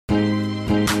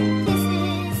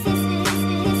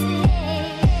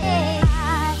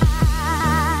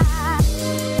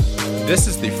This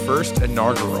is the first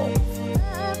inaugural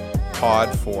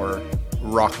pod for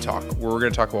Rock Talk, where we're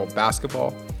going to talk about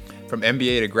basketball, from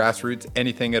NBA to grassroots,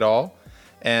 anything at all.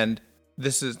 And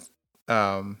this is,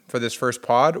 for this first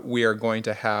pod, we are going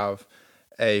to have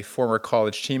a former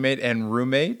college teammate and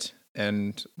roommate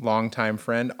and longtime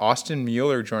friend, Austin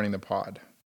Mueller, joining the pod.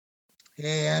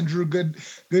 Hey, Andrew, good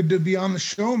to be on the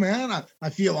show, man. I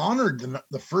feel honored,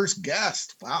 the first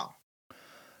guest. Wow.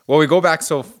 Well, we go back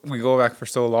for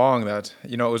so long that,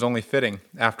 it was only fitting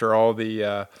after all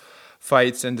the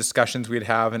fights and discussions we'd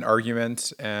have and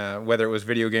arguments, whether it was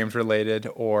video games related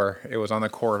or it was on the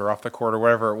court or off the court or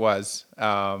whatever it was.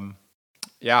 It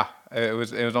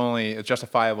was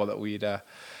justifiable that we'd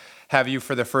have you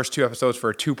for the first two episodes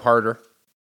for a two-parter.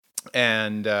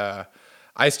 And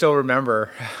I still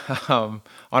remember, on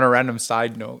a random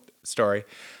side note story,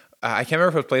 I can't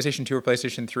remember if it was PlayStation 2 or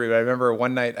PlayStation 3, but I remember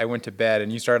one night I went to bed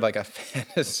and you started like a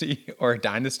fantasy or a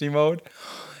dynasty mode.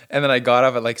 And then I got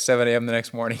up at like 7 a.m. the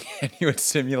next morning and you had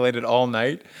simulated all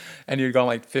night and you'd gone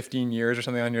like 15 years or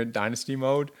something on your dynasty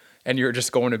mode and you were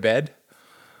just going to bed.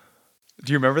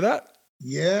 Do you remember that?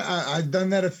 Yeah, I've done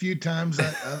that a few times.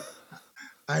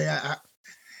 I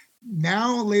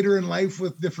now later in life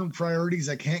with different priorities,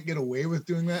 I can't get away with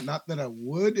doing that. Not that I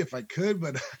would if I could,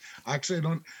 but actually I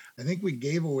don't. I think we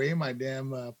gave away my damn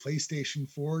PlayStation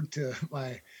 4 to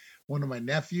one of my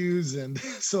nephews, and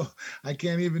so I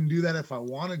can't even do that if I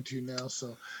wanted to now.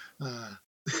 So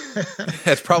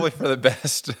it's probably for the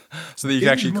best, so that you can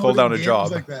actually call down a job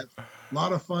like that. A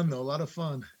lot of fun though. A lot of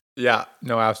fun. Yeah,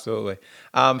 no, absolutely.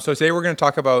 So today we're going to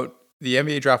talk about the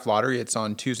NBA Draft Lottery. It's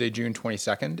on Tuesday, June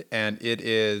 22nd, and it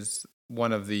is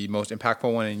one of the most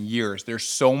impactful one in years. There's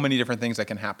so many different things that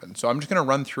can happen. So I'm just going to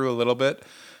run through a little bit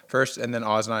first, and then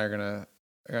Oz and I are going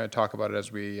to talk about it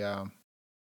as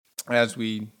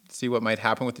we see what might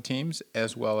happen with the teams,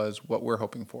 as well as what we're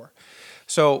hoping for.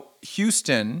 So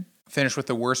Houston finished with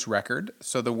the worst record.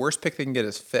 So the worst pick they can get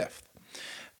is 5th.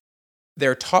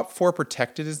 Their top 4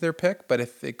 protected is their pick, but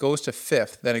if it goes to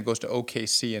 5th, then it goes to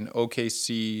OKC, and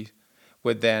OKC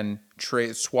would then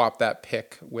swap that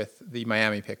pick with the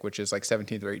Miami pick, which is like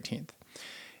 17th or 18th.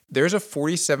 There's a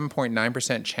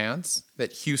 47.9% chance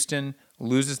that Houston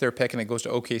loses their pick and it goes to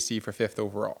OKC for 5th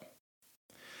overall.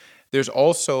 There's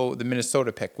also the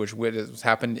Minnesota pick, which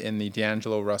happened in the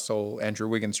D'Angelo Russell, Andrew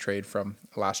Wiggins trade from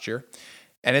last year,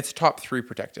 and it's top 3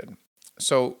 protected.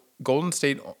 So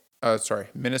Minnesota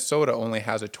only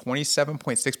has a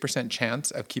 27.6% chance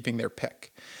of keeping their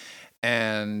pick.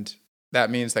 And that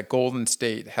means that Golden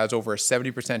State has over a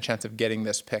 70% chance of getting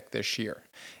this pick this year.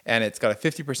 And it's got a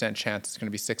 50% chance it's going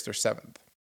to be 6th or 7th.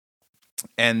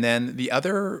 And then the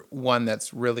other one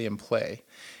that's really in play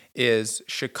is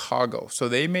Chicago. So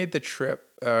they made the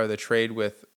trade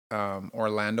with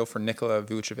Orlando for Nikola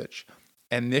Vucevic.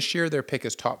 And this year their pick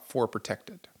is top 4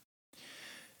 protected.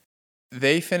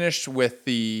 They finished with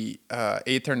the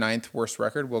 8th or 9th worst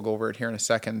record. We'll go over it here in a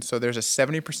second. So there's a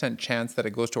 70% chance that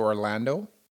it goes to Orlando,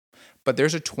 but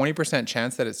there's a 20%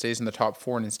 chance that it stays in the top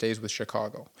 4 and it stays with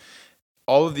Chicago.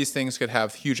 All of these things could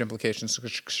have huge implications.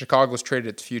 Chicago's traded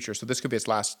its future, so this could be its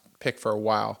last pick for a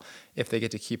while if they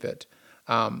get to keep it.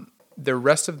 The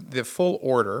rest of the full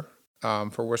order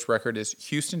for worst record is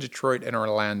Houston, Detroit, and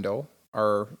Orlando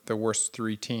are the worst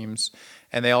 3 teams,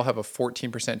 and they all have a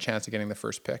 14% chance of getting the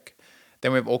first pick.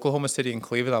 Then we have Oklahoma City and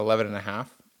Cleveland at 11.5.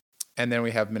 And then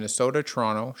we have Minnesota,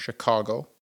 Toronto, Chicago,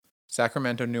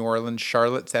 Sacramento, New Orleans,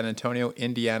 Charlotte, San Antonio,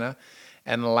 Indiana.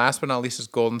 And last but not least is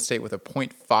Golden State with a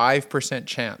 0.5%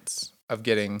 chance of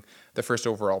getting the first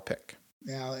overall pick.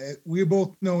 Now, we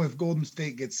both know if Golden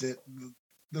State gets it,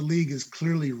 the league is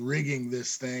clearly rigging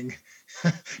this thing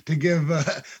to give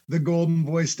the Golden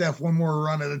Boy Steph one more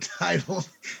run at a title.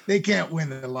 They can't win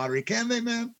the lottery, can they,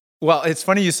 man? Well, it's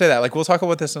funny you say that. Like, we'll talk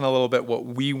about this in a little bit, what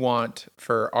we want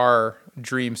for our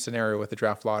dream scenario with the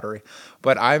draft lottery.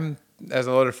 But I'm, as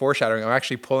a loaded foreshadowing, I'm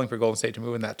actually pulling for Golden State to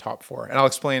move in that top 4. And I'll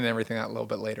explain everything that a little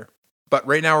bit later. But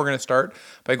right now we're going to start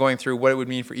by going through what it would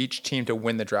mean for each team to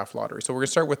win the draft lottery. So we're going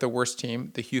to start with the worst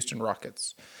team, the Houston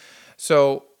Rockets.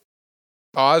 So,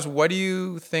 Oz, why do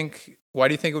you think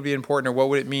it would be important, or what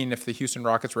would it mean if the Houston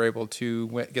Rockets were able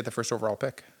to get the first overall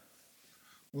pick?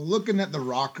 Well, looking at the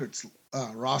Rockets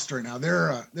roster right now,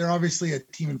 they're obviously a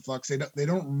team in flux. They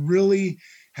don't really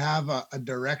have a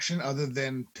direction other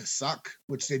than to suck,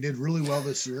 which they did really well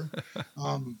this year.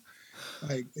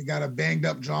 Like, they got a banged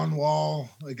up John Wall,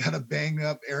 they got a banged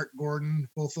up Eric Gordon.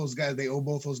 Both those guys, they owe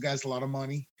both those guys a lot of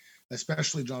money,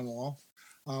 especially John Wall.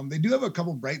 They do have a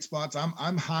couple bright spots.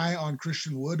 I'm high on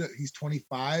Christian Wood. He's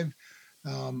 25,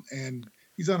 and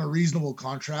he's on a reasonable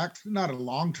contract, not a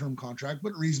long-term contract,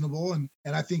 but reasonable. And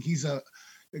I think he's a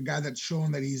a guy that's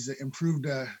shown that he's improved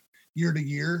year to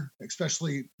year,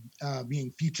 especially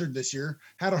being featured this year.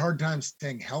 Had a hard time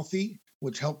staying healthy,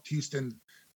 which helped Houston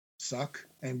suck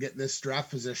and get this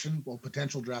draft position, well,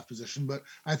 potential draft position. But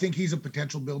I think he's a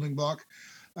potential building block.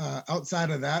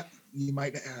 Outside of that, you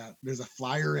might there's a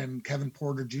flyer in Kevin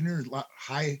Porter Jr.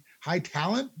 High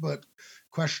talent, but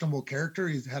questionable character.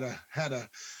 He's had a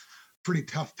pretty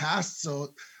tough past, so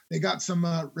they got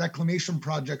some reclamation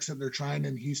projects that they're trying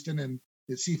in Houston, and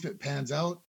to see if it pans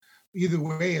out. Either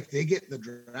way, if they get the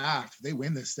draft, they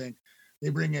win this thing. They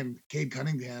bring in Cade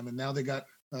Cunningham, and now they got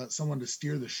someone to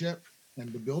steer the ship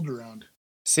and to build around.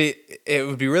 See, it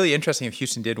would be really interesting if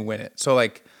Houston did win it. So,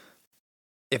 like,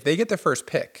 if they get the first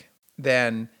pick,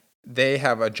 then they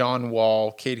have a John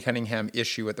Wall, Cade Cunningham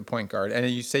issue at the point guard. And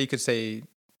you could say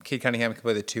Cade Cunningham can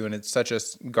play the two, and it's such a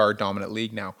guard-dominant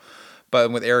league now. But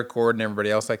with Eric Gordon and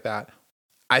everybody else like that,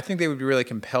 I think they would be really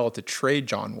compelled to trade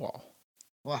John Wall.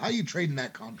 Well, how are you trading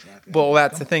that contract? Well,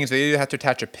 that's the thing, is they either have to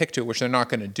attach a pick to it, which they're not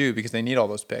going to do because they need all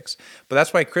those picks. But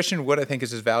that's why Christian Wood, I think, is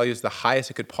his value is the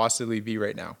highest it could possibly be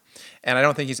right now. And I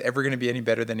don't think he's ever going to be any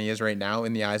better than he is right now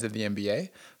in the eyes of the NBA.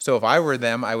 So if I were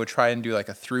them, I would try and do like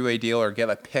a three-way deal or get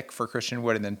a pick for Christian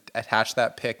Wood and then attach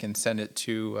that pick and send it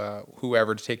to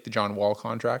whoever to take the John Wall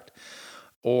contract,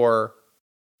 or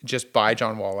just buy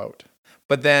John Wall out.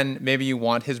 But then maybe you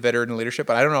want his veteran leadership.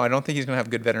 But I don't know. I don't think he's going to have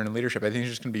good veteran leadership. I think he's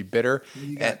just going to be bitter.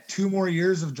 You got 2 more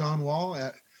years of John Wall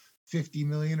at $50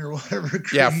 million or whatever.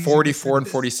 Yeah, 44 and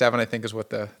 47, I think, is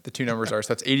what the two numbers are.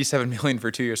 So that's $87 million for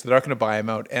 2 years. So they're not going to buy him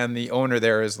out. And the owner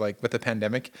there is like, with the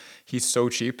pandemic, he's so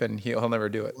cheap and he'll never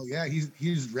do it. Well, yeah,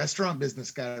 he's restaurant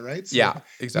business guy, right? So yeah,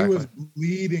 exactly. He was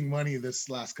bleeding money this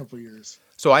last couple of years.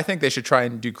 So I think they should try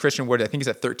and do Christian Wood. I think he's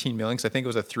at $13 million. So I think it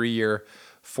was a 3-year,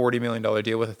 $40 million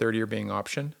deal with a third year being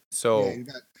option. So yeah, you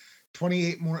got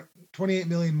 28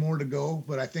 million more to go.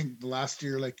 But I think the last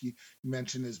year, like you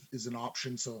mentioned, is an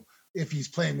option. So if he's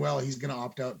playing well, he's going to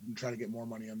opt out and try to get more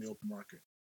money on the open market.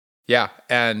 Yeah.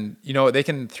 And, they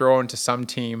can throw into some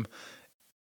team.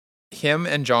 Him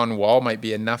and John Wall might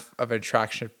be enough of an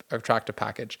attractive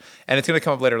package. And it's going to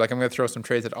come up later. Like, I'm going to throw some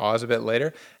trades at Oz a bit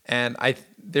later. And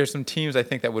there's some teams I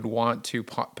think that would want to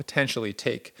potentially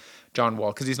take John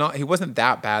Wall, because he wasn't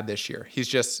that bad this year. He's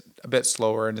just a bit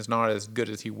slower and is not as good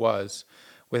as he was,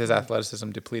 with his athleticism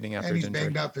depleting after his injury. And he's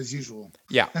banged up as usual.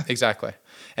 Yeah, exactly.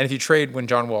 And if you trade when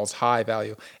John Wall's high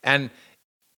value, and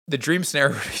the dream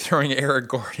scenario would be throwing Eric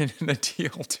Gordon in a deal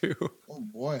too. Oh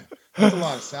boy, that's a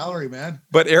lot of salary, man.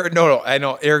 But I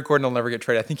know Eric Gordon will never get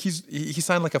traded. I think he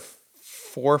signed like a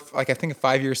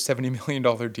 5-year, $70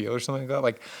 million deal or something like that.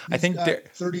 Like, he's I think got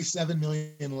 $37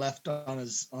 million left on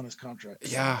his contract.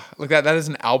 Yeah, look, that is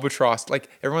an albatross. Like,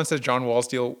 everyone says John Wall's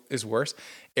deal is worse.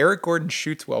 Eric Gordon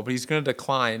shoots well, but he's going to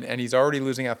decline, and he's already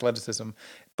losing athleticism.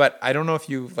 But I don't know if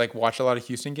you watch a lot of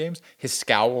Houston games. His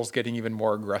scowl's getting even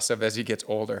more aggressive as he gets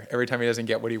older. Every time he doesn't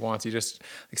get what he wants, he just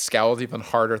scowls even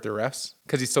harder at the refs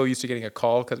because he's so used to getting a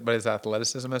call. But his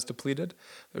athleticism has depleted.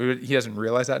 He doesn't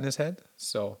realize that in his head.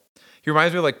 So he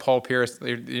reminds me of like Paul Pierce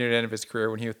near the end of his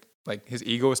career, when he his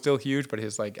ego was still huge, but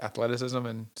his athleticism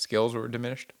and skills were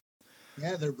diminished.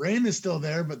 Yeah, their brain is still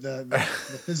there, but the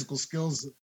physical skills.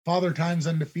 Father Time's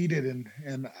undefeated,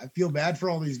 and I feel bad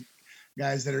for all these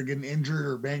guys that are getting injured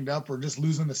or banged up or just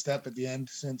losing the step at the end,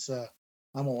 since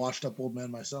I'm a washed up old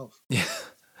man myself. Yeah.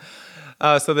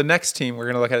 So the next team we're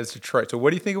going to look at is Detroit. So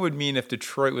what do you think it would mean if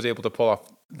Detroit was able to pull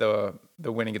off the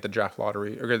winning at the draft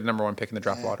lottery, or get the number one pick in the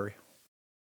draft lottery?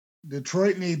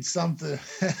 Detroit needs something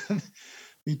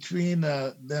between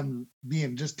them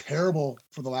being just terrible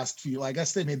for the last few. I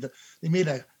guess they made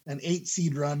an 8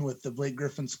 seed run with the Blake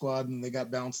Griffin squad, and they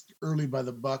got bounced early by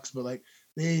the Bucks, but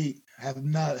they have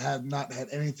not had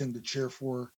anything to cheer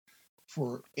for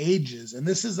ages. And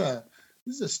this is a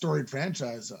storied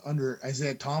franchise under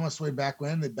Isaiah Thomas way back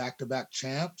when. They back-to-back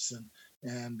champs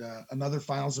and another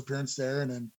finals appearance there,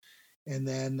 and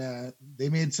then they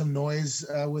made some noise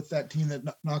with that team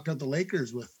that knocked out the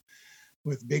Lakers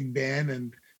with Big Ben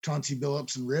and Chauncey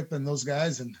Billups and Rip and those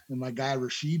guys, and my guy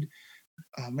Rashid.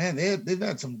 Man, they've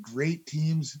had some great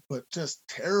teams, but just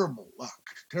terrible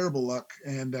luck.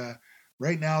 And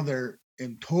right now they're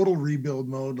in total rebuild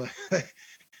mode.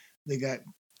 They got,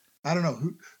 I don't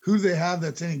know who they have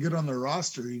that's any good on their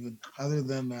roster, even other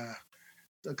than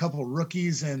a couple of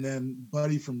rookies and then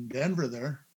Buddy from Denver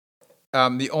there.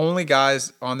 The only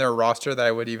guys on their roster that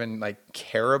I would even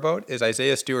care about is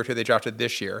Isaiah Stewart, who they drafted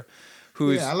this year.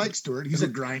 I like Stewart. He's a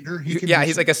grinder.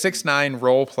 He's like a 6'9"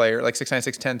 role player, like 6'9",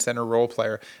 6'10" center role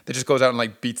player that just goes out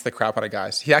and beats the crap out of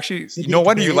guys. He actually, no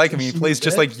wonder you like him. He plays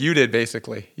just like you did,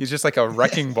 basically. He's just like a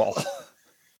wrecking ball.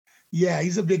 Yeah,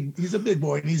 he's a big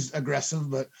boy and he's aggressive,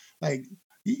 but like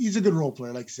he's a good role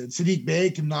player. Like I said, Sadiq Bey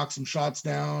can knock some shots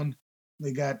down.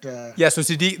 They got Yeah, so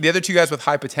Sadiq, the other two guys with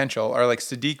high potential are like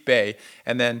Sadiq Bey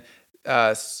and then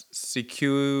Siku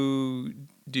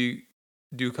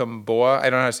Dukamboa. I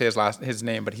don't know how to say his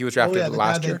name, but he was oh drafted yeah, the guy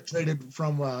last they year. traded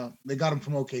from they got him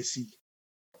from OKC.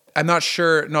 I'm not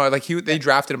sure. No, like they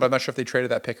drafted him, but I'm not sure if they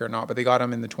traded that pick or not. But they got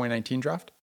him in the 2019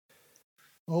 draft.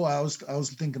 Oh, I was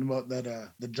thinking about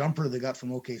that the jumper they got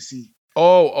from OKC.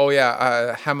 Oh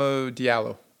yeah, Hamo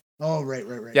Diallo. Oh, right.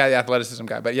 Yeah, the athleticism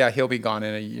guy. But yeah, he'll be gone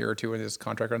in a year or two when his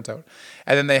contract runs out.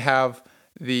 And then they have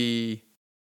the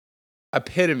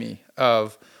epitome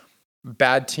of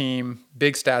bad team,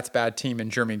 big stats, bad team,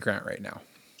 and Jeremy Grant right now.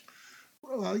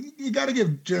 Well, you got to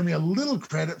give Jeremy a little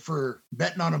credit for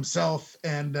betting on himself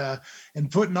and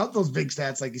putting out those big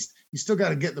stats. Like you still got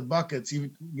to get the buckets,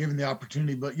 even given the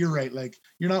opportunity. But you're right. Like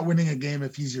you're not winning a game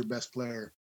if he's your best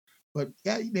player. But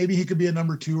yeah, maybe he could be a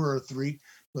number 2 or a 3.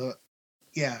 But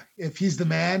yeah, if he's the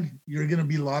man, you're going to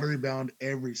be lottery bound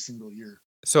every single year.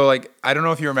 So, like, I don't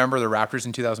know if you remember the Raptors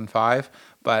in 2005,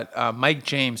 but Mike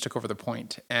James took over the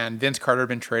point, and Vince Carter had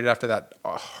been traded after that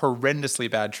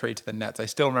horrendously bad trade to the Nets. I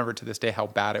still remember to this day how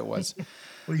bad it was.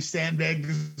 Where he sandbagged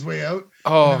his way out,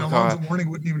 and then Oh Alonzo God. Mourning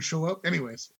wouldn't even show up.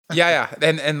 Anyways, Yeah.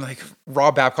 And like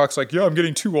Rob Babcock's like, yeah, I'm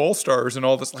getting 2 All-Stars and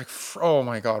all this. Like, oh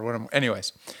my God, what am?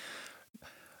 Anyways,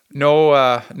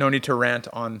 no need to rant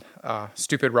on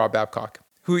stupid Rob Babcock,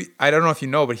 who I don't know if you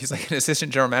know, but he's like an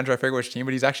assistant general manager. I forget which team,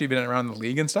 but he's actually been around the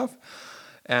league and stuff.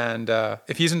 And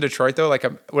if he's in Detroit, though, like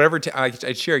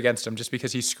I cheer against him just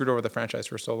because he screwed over the franchise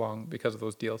for so long because of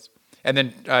those deals. And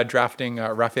then drafting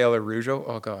Rafael Arujo.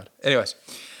 Oh, God. Anyways,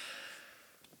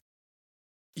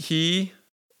 he,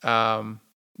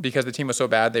 because the team was so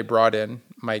bad, they brought in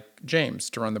Mike James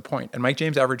to run the point. And Mike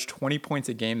James averaged 20 points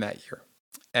a game that year.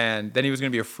 And then he was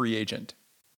going to be a free agent.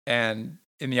 And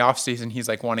in the offseason, he's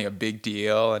like wanting a big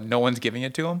deal and no one's giving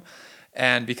it to him.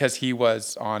 And because he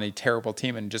was on a terrible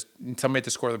team and just somebody to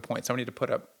score the point, somebody to put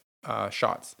up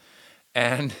shots.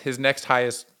 And his next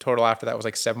highest total after that was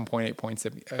like 7.8 points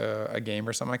a game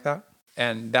or something like that.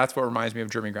 And that's what reminds me of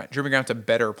Jeremy Grant. Jeremy Grant's a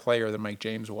better player than Mike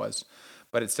James was,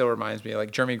 but it still reminds me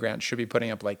like Jeremy Grant should be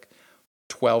putting up like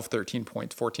 12, 13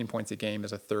 points, 14 points a game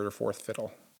as a third or fourth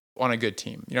fiddle on a good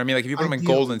team. You know what I mean? Like if you put him in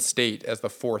Golden State as the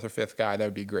fourth or fifth guy, that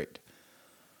would be great.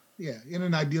 Yeah, in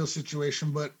an ideal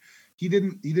situation, but he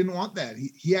didn't want that.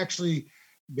 He actually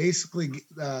basically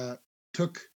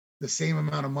took the same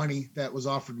amount of money that was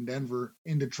offered in Denver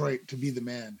in Detroit to be the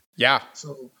man. Yeah.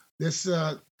 So this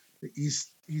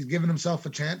he's given himself a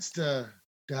chance to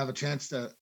have a chance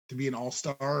to be an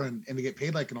all-star and to get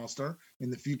paid like an all-star in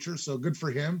the future. So good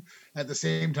for him. At the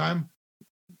same time,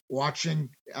 watching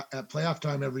at playoff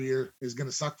time every year is going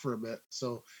to suck for a bit.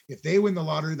 So if they win the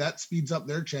lottery, that speeds up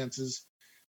their chances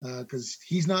because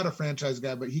he's not a franchise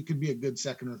guy, but he could be a good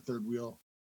second or third wheel.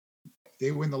 If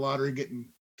they win the lottery, getting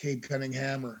Cade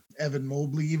Cunningham or Evan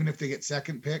Mobley, even if they get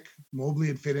second pick, Mobley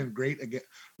would fit in great again,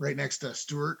 right next to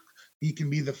Stewart. He can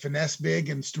be the finesse big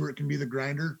and Stewart can be the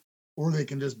grinder, or they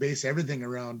can just base everything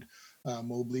around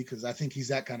Mobley because I think he's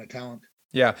that kind of talent.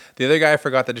 Yeah. The other guy I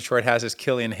forgot that Detroit has is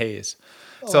Killian Hayes.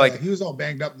 So like he was all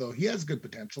banged up though. He has good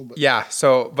potential, but yeah.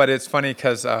 So, but it's funny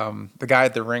because the guy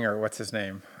at the Ringer, what's his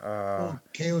name?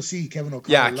 KOC Kevin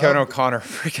O'Connor. Yeah, Kevin O'Connor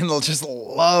freaking just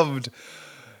loved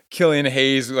Killian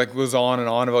Hayes. Like was on and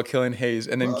on about Killian Hayes,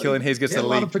 and then Killian Hayes gets the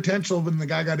league. A lot of potential, but the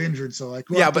guy got injured. So like,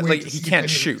 yeah, but like he can't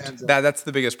shoot. That's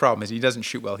the biggest problem is he doesn't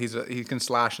shoot well. He can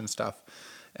slash and stuff,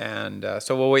 and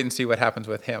so we'll wait and see what happens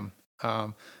with him.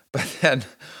 But then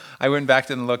I went back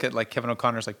and look at like Kevin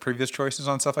O'Connor's like previous choices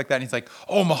on stuff like that, and he's like,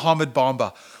 oh, Mohamed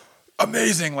Bamba,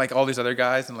 amazing, like all these other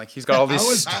guys, and like he's got all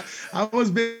these. I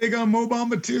was big on Mo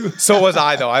Bamba too. So was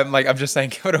I though. I'm just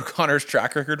saying Kevin O'Connor's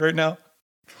track record right now.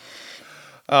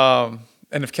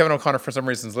 And if Kevin O'Connor for some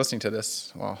reason is listening to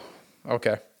this, well,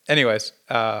 okay. Anyways,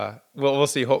 we'll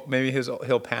see. Hope maybe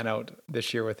he'll pan out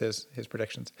this year with his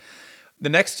predictions. The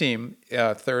next team,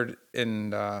 third in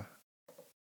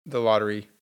the lottery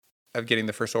of getting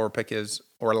the first overall pick is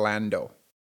Orlando.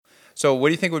 So what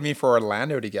do you think it would mean for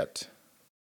Orlando to get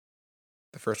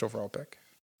the first overall pick?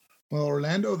 Well,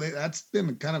 Orlando, that's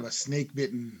been kind of a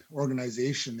snake-bitten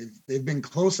organization. They've been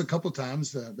close a couple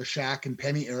times. The Shaq and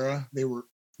Penny era, they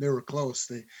were close.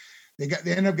 They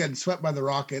ended up getting swept by the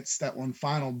Rockets that one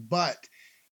final. But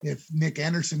if Nick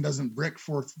Anderson doesn't brick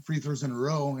 4 free throws in a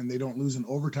row and they don't lose in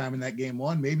overtime in that game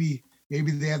one, maybe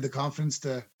they have the confidence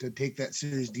to take that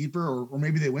series deeper, or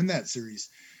maybe they win that series.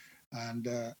 And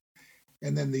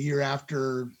And then the year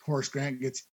after, Horace Grant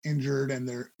gets injured, and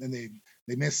they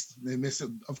miss it.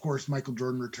 Of course, Michael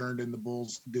Jordan returned, and the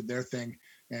Bulls did their thing,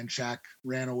 and Shaq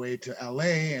ran away to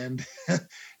LA, and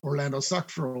Orlando sucked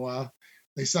for a while.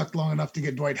 They sucked long enough to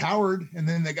get Dwight Howard, and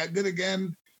then they got good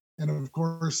again. And of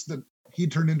course, he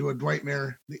turned into a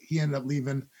Dwightmare. He ended up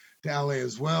leaving to LA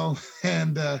as well.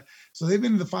 And so they've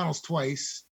been to the finals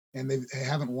twice, and they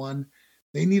haven't won.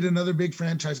 They need another big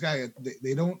franchise guy.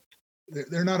 They don't.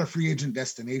 They're not a free agent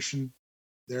destination.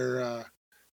 Their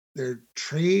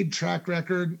trade track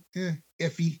record,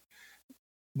 iffy,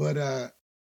 but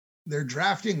their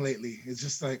drafting lately is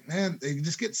just like, man, they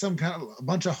just get some kind of a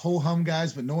bunch of ho-hum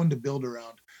guys, but no one to build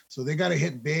around. So they got to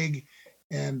hit big.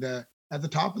 And at the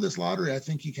top of this lottery, I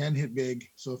think you can hit big.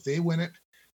 So if they win it,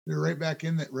 they're right back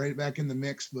in the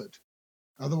mix. But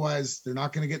otherwise, they're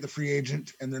not going to get the free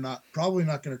agent, and they're probably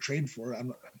not going to trade for it.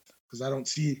 Because I don't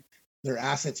see their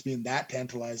assets being that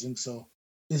tantalizing. So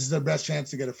this is their best chance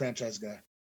to get a franchise guy.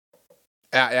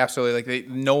 Absolutely. Like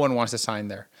no one wants to sign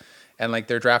there. And like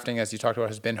their drafting, as you talked about,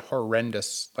 has been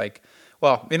horrendous. Like,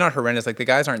 well, maybe not horrendous. Like the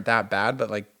guys aren't that bad, but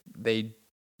like they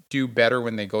do better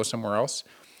when they go somewhere else.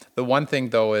 The one thing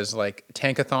though is like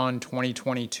Tankathon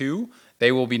 2022,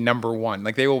 they will be number one.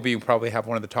 Like they will probably have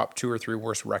one of the top 2 or 3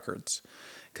 worst records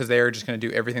because they are just going to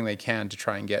do everything they can to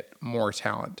try and get more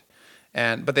talent.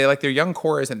 But they like their young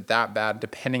core isn't that bad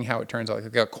depending how it turns out. Like they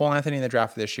got Cole Anthony in the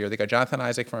draft this year. They got Jonathan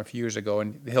Isaac from a few years ago,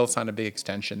 and he'll sign a big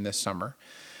extension this summer.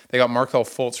 They got Markelle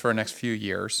Fultz for the next few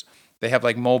years. They have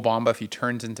like Mo Bamba if he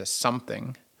turns into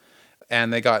something.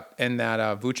 And they got in that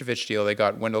Vucevic deal, they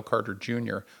got Wendell Carter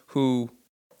Jr., who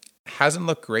hasn't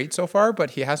looked great so far,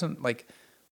 but he hasn't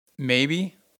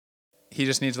maybe he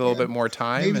just needs a little bit more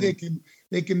time. Maybe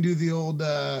they can do the old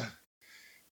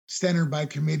center by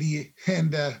committee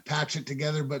and patch it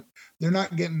together, but they're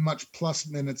not getting much plus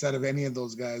minutes out of any of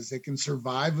those guys. They can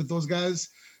survive with those guys,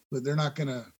 but they're not going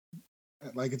to,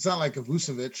 it's not like a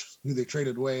Vucevic who they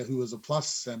traded away, who was a plus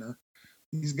center.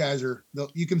 These guys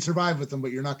you can survive with them,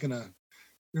 but you're not going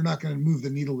to move the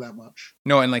needle that much.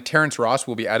 No. And like Terrence Ross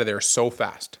will be out of there so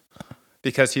fast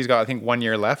because he's got, I think, 1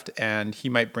 year left, and he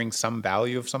might bring some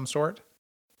value of some sort,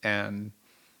 and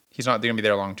he's not going to be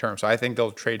there long term. So I think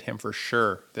they'll trade him for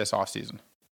sure this offseason.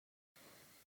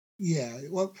 Yeah.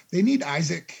 Well, they need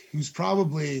Isaac, who's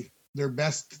probably their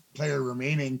best player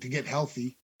remaining, to get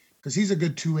healthy, because he's a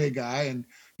good two-way guy, and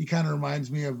he kind of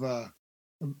reminds me of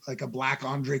like a black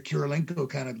Andre Kirilenko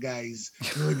kind of guy. He's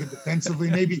really good defensively.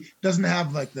 Maybe doesn't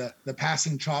have like the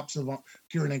passing chops of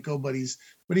Kirilenko,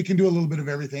 but he can do a little bit of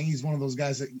everything. He's one of those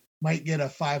guys that might get a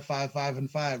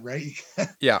 5-5-5-5, right?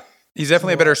 Yeah. He's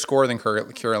definitely a better scorer than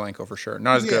Kirilenko for sure.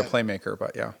 Not as good a playmaker,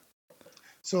 but yeah.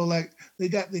 So like they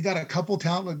got a couple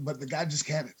talent, but the guy just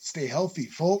can't stay healthy.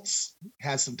 Fultz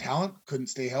has some talent, couldn't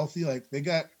stay healthy. Like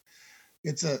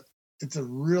it's a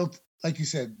real, like you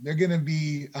said, they're going to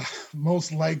be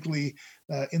most likely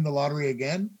in the lottery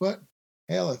again. But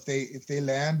hell, if they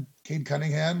land Cade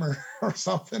Cunningham or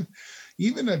something,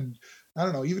 even a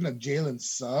Jalen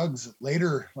Suggs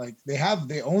later, like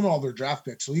they own all their draft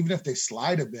picks. So even if they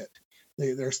slide a bit,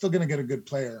 they're still going to get a good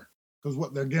player,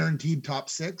 because they're guaranteed top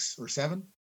 6 or 7.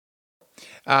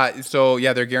 So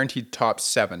yeah, they're guaranteed top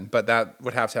 7, but that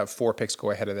would have to have 4 picks go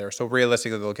ahead of there. So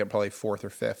realistically, they'll get probably 4th or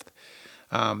 5th.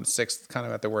 6th kind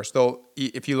of at the worst. Though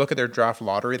if you look at their draft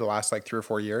lottery the last 3 or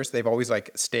 4 years, they've always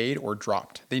stayed or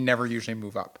dropped. They never usually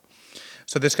move up.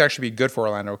 So this could actually be good for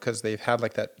Orlando, because they've had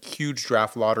that huge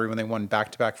draft lottery when they won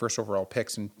back-to-back first overall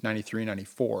picks in 93,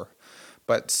 94.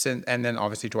 And then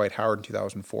obviously Dwight Howard in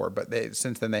 2004. But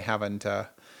since then they haven't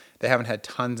had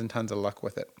tons and tons of luck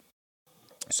with it.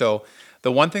 So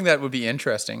the one thing that would be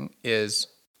interesting is,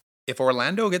 if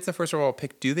Orlando gets the first overall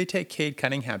pick, do they take Cade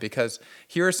Cunningham? Because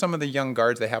here are some of the young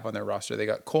guards they have on their roster. They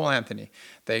got Cole Anthony.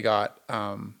 They got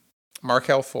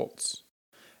Markelle Fultz.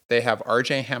 They have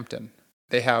RJ Hampton.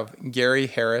 They have Gary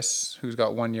Harris, who's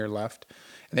got 1 year left.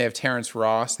 And they have Terrence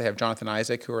Ross. They have Jonathan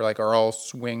Isaac, who are all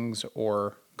swings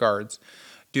or guards.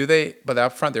 But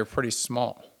up front, they're pretty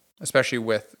small, especially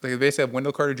they basically have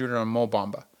Wendell Carter Jr. and Mo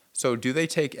Bamba. So do they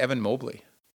take Evan Mobley?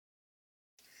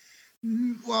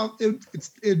 Well,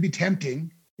 it'd be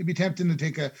tempting. It'd be tempting to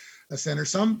take a center.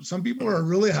 Some people are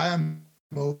really high on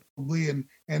Mobley, and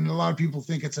a lot of people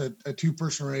think it's a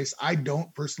 2-person race. I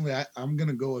don't personally. I'm going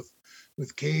to go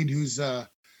with Cade, who's I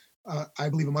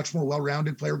believe a much more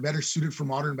well-rounded player, better suited for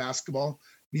modern basketball,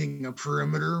 being a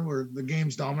perimeter, where the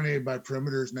game's dominated by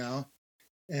perimeters now.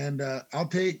 And I'll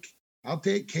take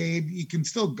Cade. You can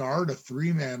still guard a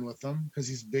 3-man with him, because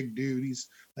he's a big dude. He's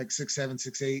like 6'7",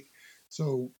 6'8".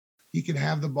 So he can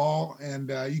have the ball, and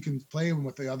you can play him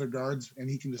with the other guards, and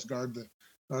he can just guard the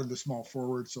or the small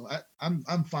forward. So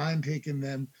I'm fine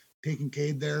taking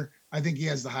Cade there. I think he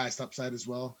has the highest upside as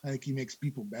well. I think he makes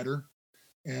people better,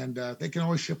 and they can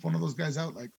always ship one of those guys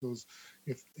out like those.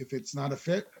 If it's not a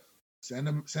fit, send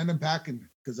him packing,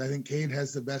 because I think Cade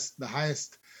has the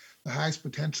highest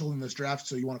potential in this draft.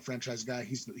 So you want a franchise guy,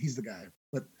 he's the guy.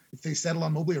 But if they settle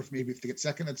on Mobley, or maybe if they get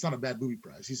second, it's not a bad booby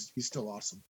prize. He's still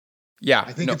awesome. Yeah,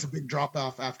 I think it's a big drop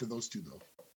off after those two though.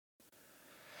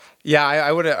 Yeah,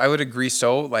 I would agree.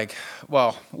 So like,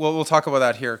 well, we'll talk about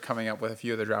that here coming up with a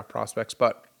few of the draft prospects,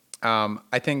 but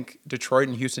I think Detroit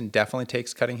and Houston definitely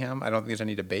takes Cunningham. I don't think there's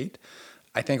any debate.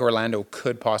 I think Orlando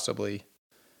could possibly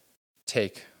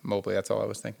take Mobley. That's all I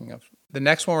was thinking of. The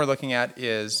next one we're looking at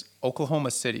is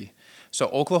Oklahoma City. So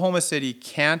Oklahoma City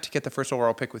can't get the first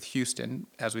overall pick with Houston,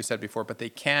 as we said before, but they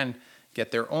can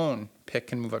get their own pick,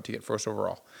 can move up to get first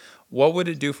overall. What would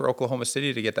it do for Oklahoma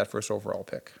City to get that first overall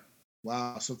pick?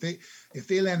 Wow. So if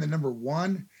they land the number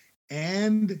one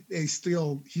and they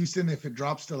steal Houston, if it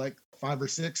drops to like 5 or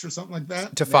 6 or something like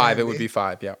that, to 5, it would be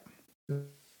 5. Yeah.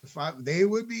 5, they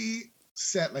would be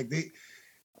set. Like it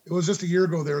was just a year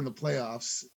ago there in the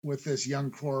playoffs with this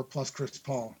young core plus Chris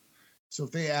Paul. So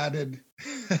if they added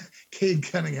Cade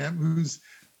Cunningham, who's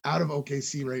out of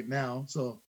OKC right now,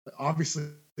 so obviously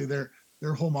their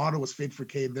whole motto was fade for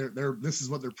Cade. This is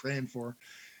what they're praying for.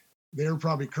 They're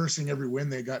probably cursing every win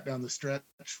they got down the stretch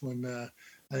when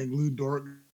I think Lou Dort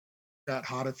got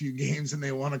hot a few games and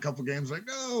they won a couple games. Like,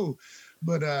 no,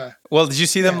 but well, did you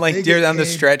see them like deer down the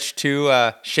stretch too?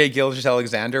 Shai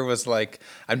Gilgeous-Alexander was like,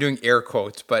 I'm doing air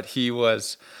quotes, but he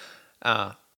was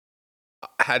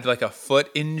had like a foot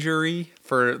injury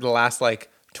for the last like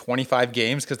 25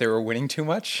 games because they were winning too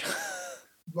much.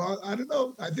 Well, I don't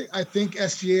know. I think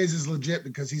SGA's is legit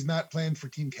because he's not playing for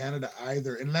Team Canada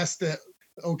either, unless the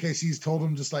OKC's told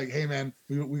him just like, hey man,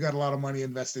 we got a lot of money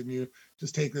invested in you.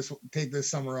 Just take this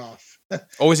summer off.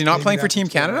 Oh, is he not playing for Team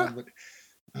Canada?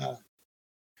 But,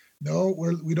 no,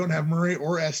 we don't have Murray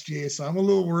or SGA, so I'm a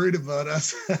little worried about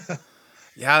us.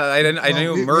 Yeah, I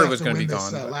knew Murray was going to be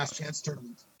gone. Last chance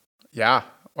tournament. Yeah.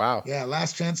 Wow. Yeah,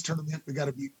 last chance tournament. We got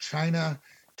to beat China,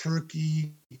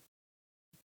 Turkey,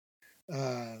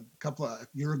 couple of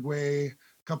Uruguay, a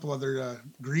couple other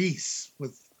Greece.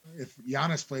 If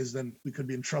Giannis plays, then we could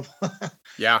be in trouble.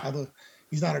 Yeah. Although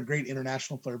he's not a great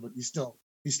international player, but he's still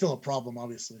a problem,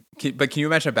 obviously. But can you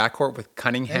imagine a backcourt with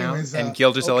Cunningham and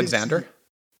Gilgeous-Alexander?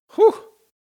 Whew.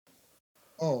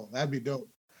 Oh, that'd be dope.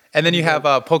 And then you have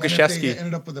Pokusevski. They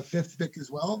ended up with a 5th pick as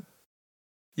well.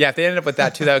 Yeah, if they ended up with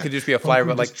that too, that could just be a flyer.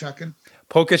 But like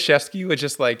Pokusevski would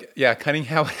just like, yeah,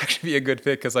 Cunningham would actually be a good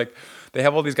fit because like they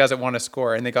have all these guys that want to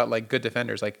score and they got like good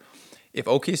defenders. Like if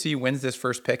OKC wins this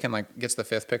first pick and like gets the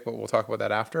 5th pick, but we'll talk about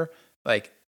that after,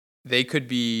 like they could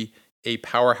be a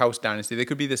powerhouse dynasty. They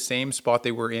could be the same spot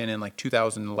they were in like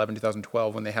 2011,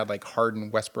 2012 when they had like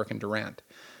Harden, Westbrook, and Durant.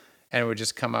 And it would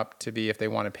just come up to be if they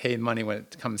want to pay money when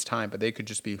it comes time, but they could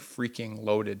just be freaking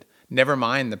loaded. Never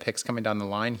mind the picks coming down the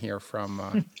line here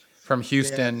from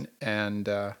Houston and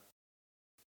LA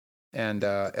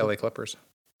Clippers.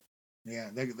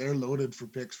 Yeah, they're loaded for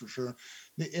picks for sure,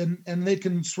 and they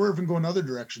can swerve and go another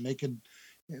direction. They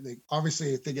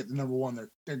obviously if they get the number one,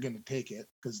 they're going to take it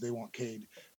because they want Cade.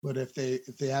 But if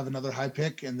they have another high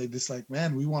pick and they just like,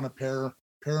 man, we want to pair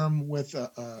him with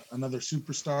another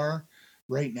superstar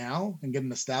right now and get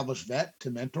an established vet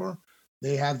to mentor,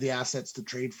 they have the assets to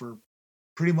trade for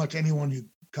pretty much anyone who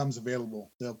comes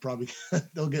available. They'll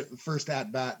get the first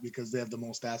at bat because they have the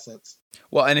most assets.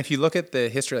 Well, and if you look at the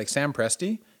history, like Sam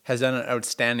Presti has done an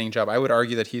outstanding job. I would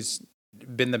argue that he's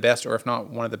been the best, or if not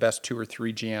one of the best 2 or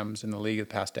 3 GMs in the league the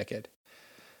past decade.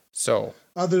 So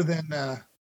other than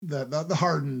the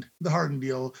Harden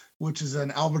deal, which is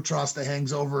an albatross that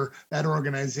hangs over that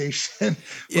organization.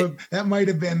 That might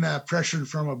have been pressured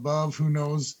from above. Who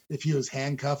knows if he was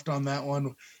handcuffed on that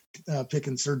one,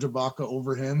 picking Serge Ibaka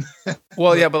over him.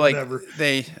 Well, yeah, but like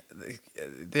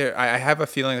I have a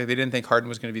feeling that they didn't think Harden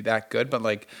was going to be that good, but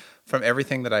like from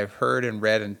everything that I've heard and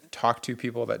read and talked to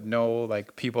people that know,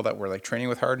 like people that were like training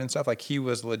with Harden and stuff, like he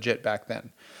was legit back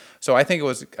then. So I think it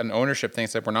was an ownership thing.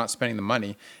 Said we're not spending the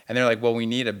money, and they're like, well, we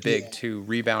need a big to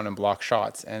rebound and block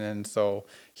shots, and then so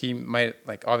he might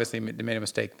like obviously made a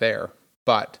mistake there.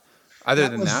 But other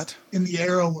than that, in the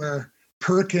era where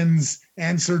Perkins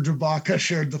and Serge Ibaka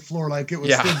shared the floor, like it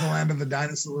was still the land of the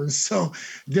dinosaurs. So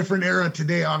different era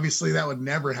today. Obviously, that would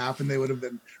never happen. They would have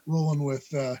been rolling with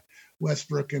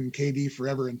Westbrook and KD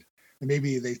forever, and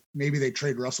maybe they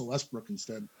trade Russell Westbrook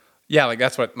instead. Yeah, like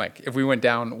that's what, like if we went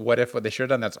down what they should have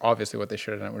done, that's obviously what they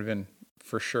should have done. It would have been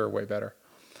for sure way better.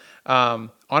 On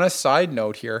a side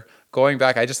note here, going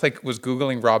back, I just like was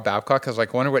Googling Rob Babcock. I was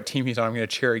like, I wonder what team he's on. I'm going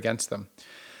to cheer against them.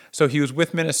 So he was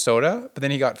with Minnesota, but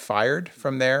then he got fired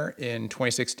from there in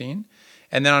 2016.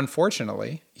 And then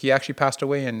unfortunately, he actually passed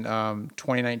away in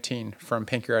 2019 from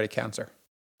pancreatic cancer.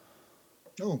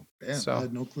 Oh, damn. I So,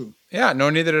 had no clue. yeah, no,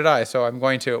 neither did I. So I'm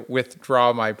going to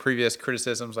withdraw my previous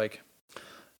criticisms. Like,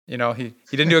 he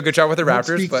didn't do a good job with the Don't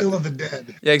Raptors, speak but ill of the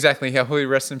dead. yeah, exactly. Yeah, holy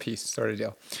rest in peace, sort of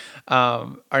deal.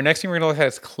 Our next team we're going to look at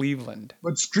is Cleveland.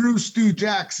 But screw Stu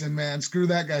Jackson, man. Screw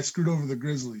that guy. Screwed over the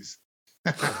Grizzlies.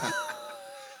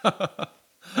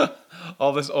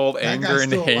 All this old That anger guy's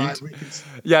and still hate.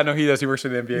 alive. Yeah, no, he does. He works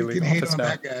in the NBA We league can hate office on now.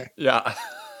 that guy. Yeah.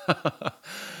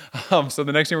 So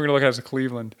the next team we're going to look at is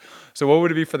Cleveland. So what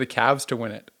would it be for the Cavs to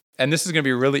win it? And this is going to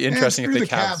be really interesting Man, if screw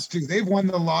the the Cavs. Cavs too. They've won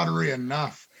the lottery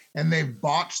enough, and they've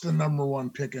botched the number one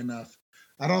pick enough.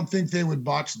 I don't think they would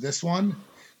botch this one,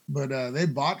 but they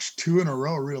botched 2 in a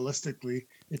row. Realistically,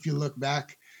 if you look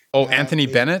back. Oh, Anthony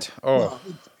Bennett. Oh, Well,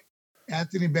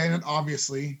 Anthony Bennett,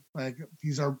 obviously, like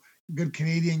he's our good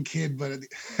Canadian kid, but it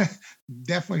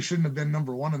definitely shouldn't have been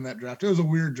number one in that draft. It was a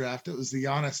weird draft. It was the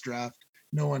Giannis draft.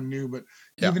 No one knew, but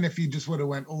Yeah. even if he just would have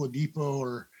went Oladipo,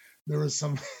 or there was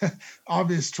some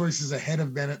obvious choices ahead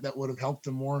of Bennett that would have helped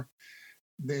him more.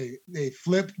 They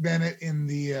flipped Bennett in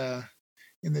the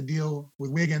deal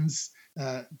with Wiggins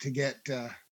to get,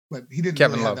 but he didn't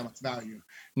Kevin really Love. have that much value.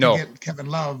 No. To get Kevin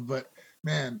Love, but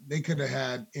man, they could have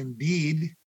had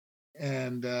Embiid,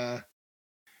 and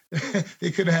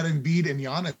they could have had Embiid and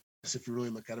Giannis if you really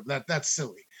look at it. That's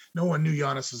silly. No one knew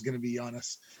Giannis was going to be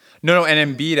Giannis. No,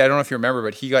 and Embiid, I don't know if you remember,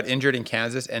 but he got injured in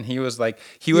Kansas, and he was like,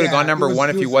 he would have gone number one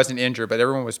if he wasn't injured, but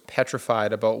everyone was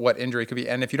petrified about what injury could be.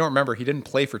 And if you don't remember, he didn't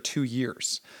play for 2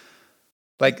 years.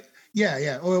 Like,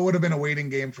 yeah. Oh, it would have been a waiting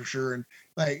game for sure. And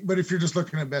but if you're just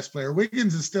looking at best player,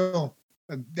 Wiggins is still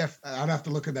I'd have to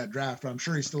look at that draft. I'm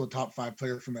sure he's still a top 5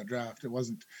 player from that draft. It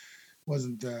wasn't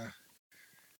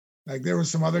like there was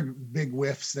some other big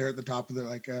whiffs there at the top of the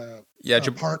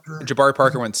Parker. Jabari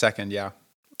Parker went second. Yeah.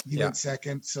 He went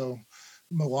second. So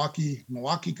Milwaukee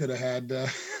could have had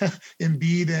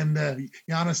Embiid and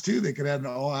Giannis too. They could have had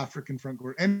an all African front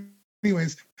court.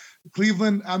 Anyways,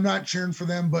 Cleveland, I'm not cheering for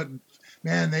them, but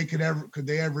man, could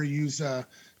they ever use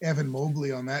Evan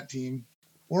Mobley on that team,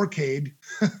 or Cade,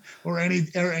 or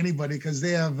anybody, because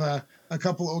they have a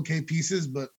couple okay pieces,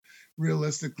 but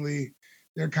realistically,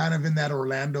 they're kind of in that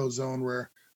Orlando zone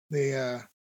where they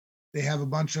have a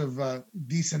bunch of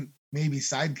decent maybe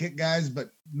sidekick guys,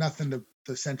 but nothing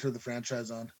to center the franchise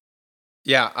on.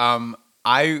 Yeah,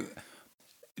 I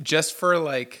just for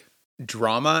like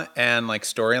drama and like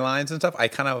storylines and stuff, I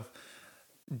kind of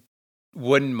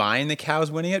wouldn't mind the Cavs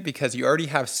winning it, because you already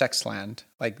have Sexland,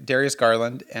 like Darius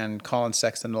Garland and Colin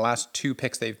Sexton, the last 2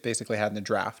 picks they've basically had in the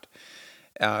draft,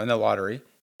 in the lottery,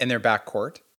 in their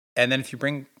backcourt. And then if you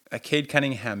bring a Cade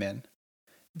Cunningham in,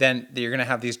 then you're going to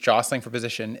have these jostling for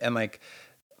position. And like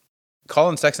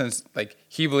Colin Sexton's, like,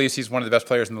 he believes he's one of the best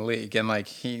players in the league, and like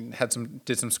he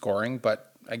did some scoring,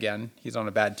 but again, he's on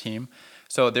a bad team.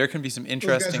 So there can be some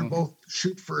interesting. Those guys are both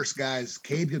shoot first guys.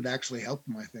 Cade could actually help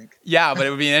them, I think. Yeah, but it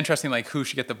would be interesting, like, who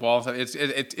should get the ball. So it's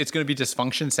going to be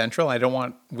dysfunction central. I don't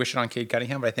want wish it on Cade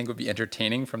Cunningham, but I think it would be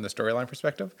entertaining from the storyline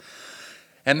perspective.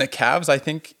 And the Cavs, I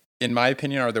think, in my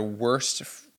opinion, are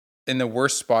in the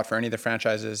worst spot for any of the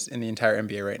franchises in the entire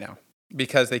NBA right now,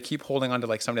 because they keep holding on to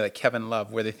like somebody like Kevin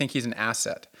Love, where they think he's an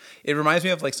asset. It reminds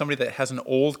me of like somebody that has an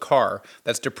old car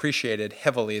that's depreciated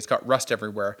heavily. It's got rust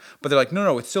everywhere, but they're like,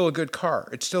 no, it's still a good car.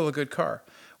 It's still a good car.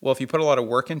 Well, if you put a lot of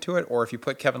work into it, or if you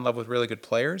put Kevin Love with really good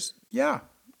players, yeah,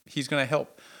 he's going to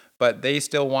help. But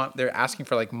they're asking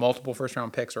for like multiple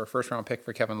first-round picks or a first-round pick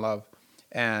for Kevin Love.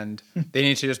 And they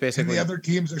need to just basically. And the other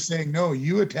teams are saying, no,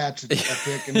 you attach a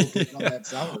pick and we'll take on that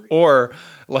salary. Or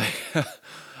like,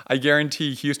 I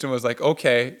guarantee Houston was like,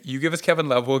 okay, you give us Kevin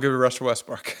Love, we'll give you Russell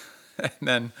Westbrook. And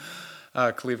then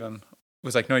Cleveland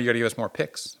was like, no, you got to give us more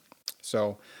picks.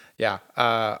 So yeah,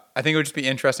 I think it would just be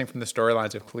interesting from the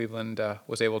storylines if Cleveland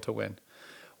was able to win.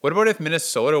 What about if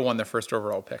Minnesota won their first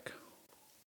overall pick?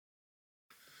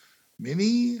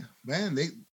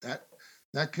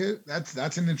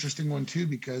 That's an interesting one too,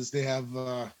 because they have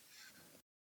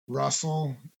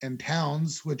Russell and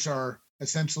Towns, which are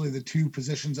essentially the 2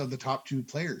 positions of the top 2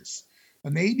 players.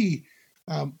 And maybe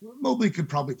Mobley could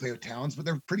probably play with Towns, but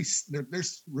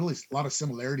there's really a lot of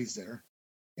similarities there.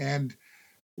 And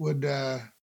would an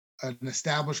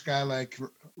established guy like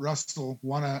Russell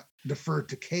want to defer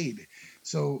to Cade?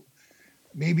 So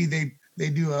maybe they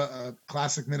do a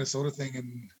classic Minnesota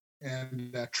thing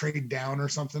and trade down or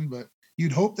something, but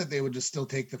you'd hope that they would just still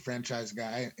take the franchise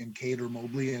guy in Cade or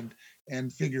Mobley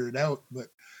and figure it out. But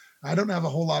I don't have a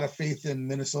whole lot of faith in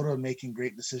Minnesota making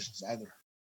great decisions either.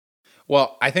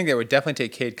 Well, I think they would definitely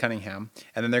take Cade Cunningham,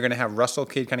 and then they're going to have Russell,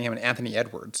 Cade Cunningham, and Anthony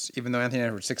Edwards. Even though Anthony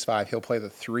Edwards 6'5", he'll play the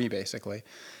 3 basically,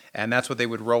 and that's what they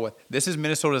would roll with. This is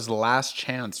Minnesota's last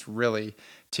chance, really,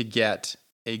 to get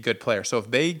a good player. So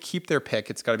if they keep their pick,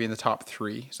 it's got to be in the top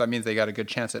 3. So that means they got a good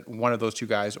chance at one of those 2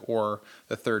 guys or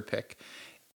the 3rd pick.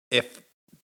 If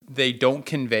they don't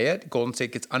convey it, Golden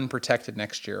State gets unprotected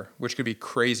next year, which could be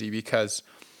crazy because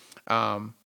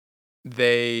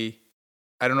they.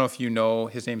 I don't know if you know,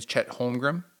 his name's Chet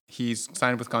Holmgren. He's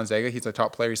signed with Gonzaga. He's a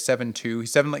top player. He's 7'2".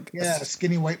 He's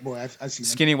skinny white boy. I've seen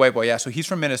skinny white boy. Yeah. So he's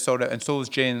from Minnesota, and so is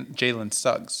Jalen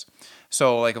Suggs.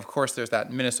 So like, of course, there's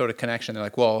that Minnesota connection. They're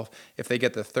like, well, if they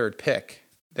get the 3rd pick,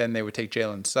 then they would take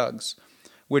Jalen Suggs,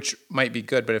 which might be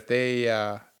good. But if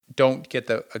they don't get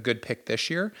a good pick this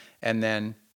year, and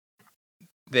then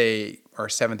they are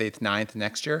 7th, 8th, 9th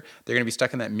next year, they're going to be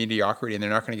stuck in that mediocrity, and they're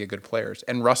not going to get good players.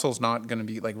 And Russell's not going to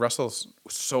be like, Russell's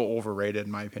so overrated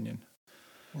in my opinion.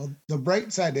 Well, the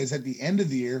bright side is at the end of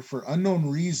the year, for unknown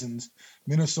reasons,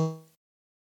 Minnesota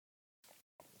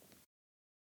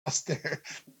lost there,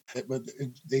 but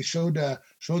they showed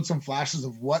some flashes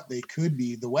of what they could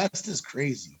be. The West is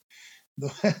crazy.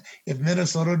 If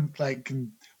Minnesota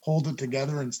can hold it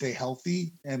together and stay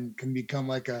healthy and can become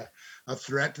like a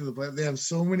threat to the play, they have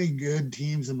so many good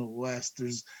teams in the West.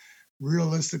 There's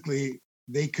realistically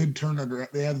they could turn it around.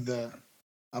 They have the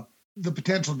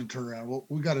potential to turn around. Well,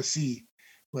 we got to see,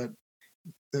 but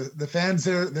the fans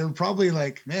there, they're probably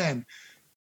like, man,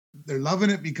 they're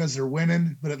loving it because they're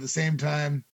winning, but at the same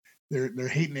time, they're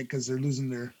hating it because they're losing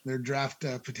their draft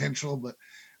potential. But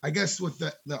I guess with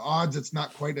the odds, it's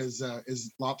not quite as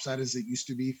lopsided as it used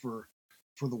to be for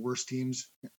the worst teams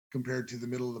compared to the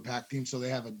middle of the pack team. So they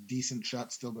have a decent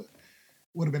shot still, but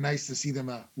would have been nice to see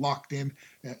them locked in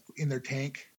their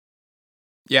tank.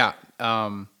 Yeah.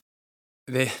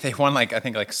 They won I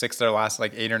think 6 of their last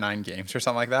 8 or 9 games or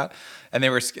something like that. And they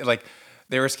were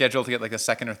scheduled to get the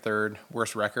 2nd or 3rd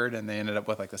worst record, and they ended up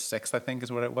with the 6th, I think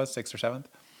is what it was, 6th or 7th.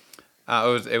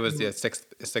 It was the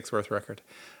sixth worst record.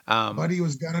 Buddy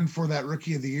was gunning for that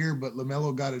rookie of the year, but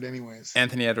LaMelo got it anyways.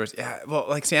 Anthony Edwards, yeah.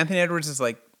 Well, Anthony Edwards is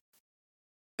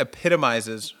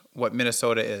epitomizes what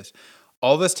Minnesota is.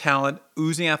 All this talent,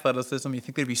 oozing athleticism. You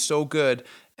think they'd be so good,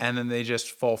 and then they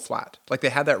just fall flat. They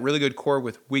had that really good core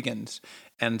with Wiggins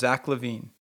and Zach LaVine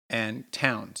and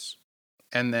Towns,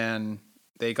 and then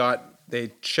they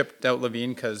shipped out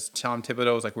LaVine because Tom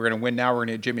Thibodeau was like, we're going to win now. We're going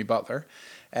to get Jimmy Butler.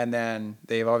 And then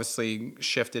they've obviously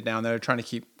shifted down. They're trying to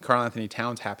keep Karl-Anthony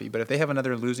Towns happy. But if they have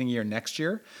another losing year next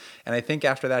year, and I think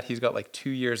after that he's got 2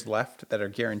 years left that are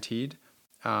guaranteed,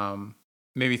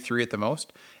 maybe 3 at the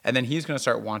most, and then he's going to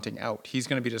start wanting out. He's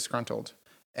going to be disgruntled.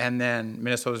 And then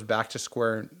Minnesota's back to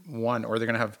square one, or they're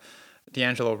going to have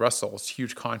D'Angelo Russell's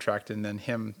huge contract and then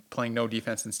him playing no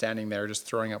defense and standing there just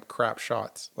throwing up crap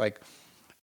shots.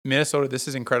 Minnesota, this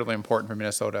is incredibly important for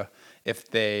Minnesota if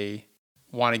they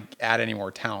want to add any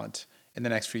more talent in the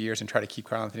next few years and try to keep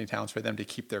Karl-Anthony Towns, for them to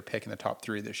keep their pick in the top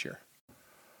 3 this year.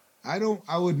 I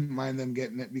wouldn't mind them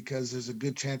getting it because there's a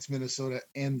good chance Minnesota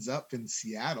ends up in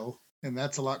Seattle, and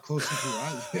that's a lot closer to where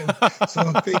I live.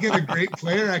 So if they get a great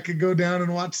player, I could go down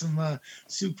and watch some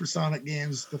Supersonic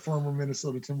games, the former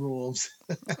Minnesota Timberwolves.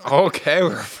 Okay,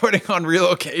 we're putting on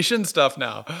relocation stuff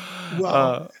now.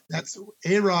 Well, that's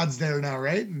A-Rod's there now,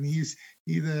 right? And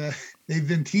they've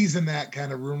been teasing that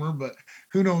kind of rumor, but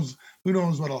who knows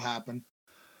what'll happen.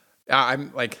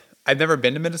 I've never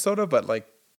been to Minnesota, but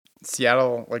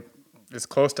Seattle is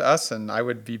close to us, and I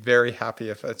would be very happy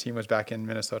if a team was back in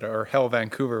Minnesota, or hell,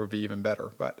 Vancouver would be even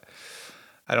better. But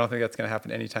I don't think that's going to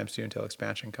happen anytime soon until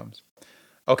expansion comes.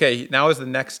 Okay, now is the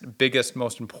next biggest,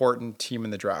 most important team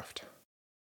in the draft.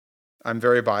 I'm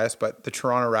very biased, but the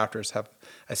Toronto Raptors have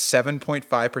a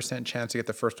 7.5% chance to get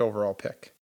the first overall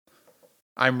pick.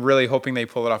 I'm really hoping they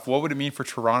pull it off. What would it mean for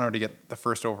Toronto to get the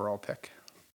first overall pick?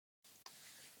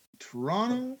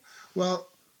 Toronto? Well,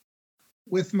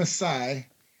 with Masai,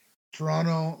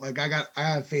 Toronto, I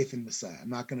have faith in Masai. I'm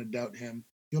not going to doubt him.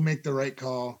 He'll make the right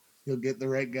call. He'll get the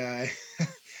right guy.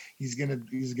 He's gonna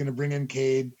bring in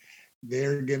Cade.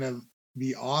 They're gonna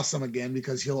be awesome again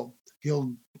because he'll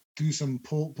do some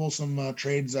pull some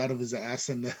trades out of his ass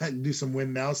and do some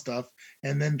win now stuff.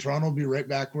 And then Toronto will be right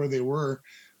back where they were,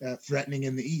 threatening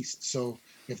in the East. So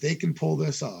if they can pull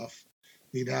this off,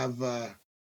 they'd have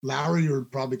Lowry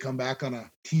would probably come back on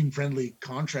a team-friendly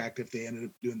contract if they ended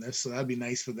up doing this. So that'd be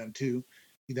nice for them too.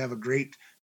 You'd have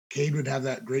Cade would have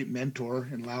that great mentor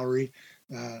in Lowry.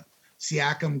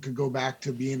 Siakam could go back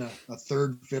to being a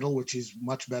third fiddle, which he's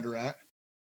much better at.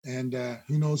 And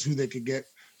who knows who they could get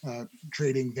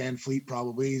trading Van Fleet.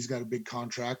 Probably he's got a big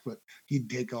contract, but he'd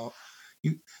take all.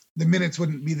 The minutes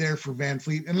wouldn't be there for Van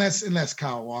Fleet unless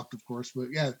Kyle walked, of course. But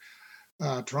yeah,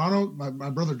 Toronto, my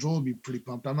brother Joel would be pretty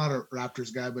pumped. I'm not a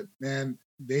Raptors guy, but man,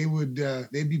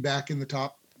 they'd be back in the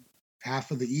top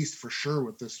half of the East for sure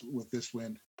with this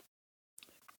win.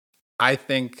 I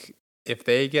think if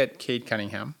they get Cade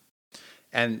Cunningham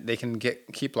and they can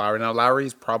keep Lowry. Now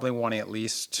Lowry's probably wanting at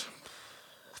least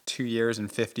 2 years and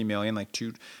 $50 million, like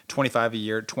 25 a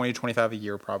year, 20-25 a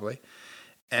year probably.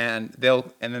 And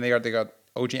then they got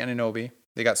OG Anunoby,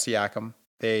 they got Siakam,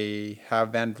 they have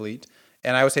Van Vliet,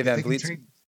 and I would say Van Vliet.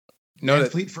 Van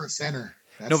Fleet for a center.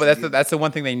 That's the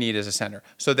one thing they need is a center.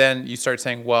 So then you start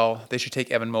saying, well, they should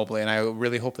take Evan Mobley, and I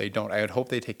really hope they don't. I would hope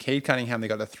they take Cade Cunningham. They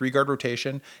got a 3-guard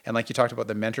rotation, and like you talked about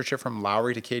the mentorship from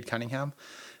Lowry to Cade Cunningham.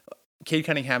 Cade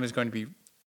Cunningham is going to be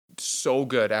so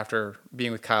good after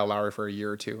being with Kyle Lowry for a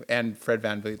year or two, and Fred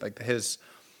VanVleet. Like his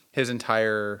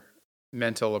entire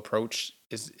mental approach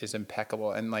is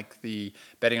impeccable, and like the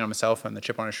betting on himself and the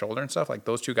chip on his shoulder and stuff. Like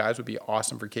those two guys would be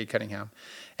awesome for Cade Cunningham,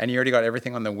 and you already got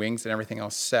everything on the wings and everything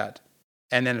else set.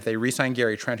 And then if they re-sign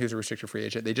Gary Trent, who's a restricted free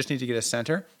agent, they just need to get a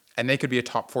center, and they could be a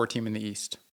top 4 team in the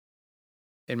East,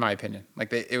 in my opinion.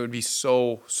 Like it would be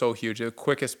so huge. The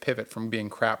quickest pivot from being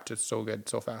crap to so good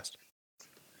so fast.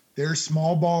 Their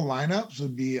small ball lineups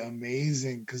would be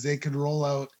amazing because they could roll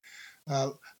out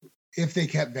if they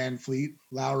kept Van Fleet,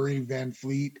 Lowry, Van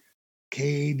Fleet,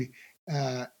 Cade,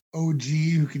 OG,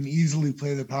 who can easily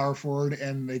play the power forward,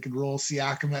 and they could roll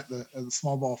Siakam at the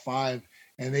small ball 5.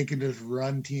 And they could just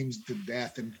run teams to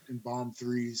death and bomb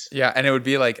threes. Yeah, and it would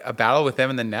be like a battle with them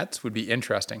in the Nets would be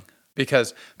interesting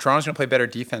because Toronto's going to play better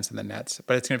defense than the Nets,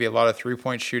 but it's going to be a lot of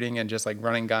 3-point shooting and just like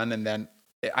running gun. And then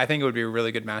I think it would be a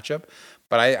really good matchup.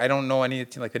 But I don't know any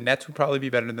team. Like the Nets would probably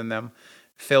be better than them.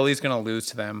 Philly's going to lose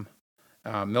to them.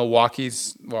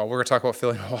 Milwaukee's, well, we're going to talk about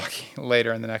Philly and Milwaukee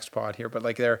later in the next pod here, but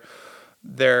like they're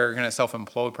going to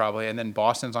self-implode probably. And then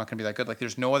Boston's not going to be that good. Like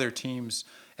there's no other teams.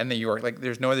 And the York, like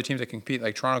there's no other teams that compete.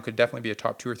 Like Toronto could definitely be a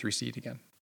top 2 or 3 seed again.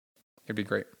 It'd be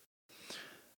great.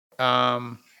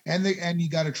 And you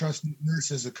got to trust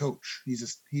Nurse as a coach. He's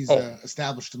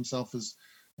established himself as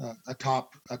a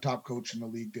top coach in the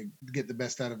league to get the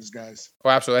best out of his guys. Oh,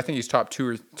 absolutely. I think he's top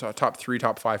 2 or top 3,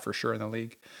 top 5 for sure in the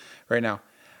league right now.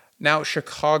 Now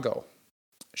Chicago,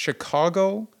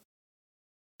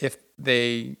 if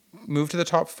they move to the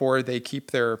top 4, they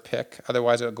keep their pick.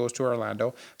 Otherwise, it goes to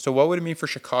Orlando. So what would it mean for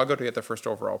Chicago to get the first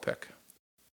overall pick?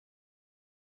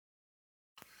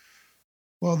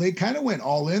 Well, they kind of went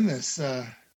all in this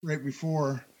right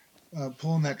before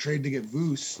pulling that trade to get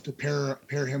Vooch to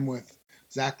pair him with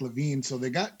Zach LaVine. So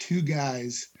they got 2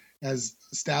 guys as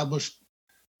established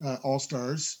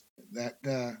all-stars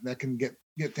that can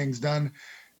get things done.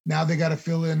 Now they got to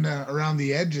fill in around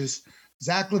the edges.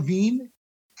 Zach LaVine,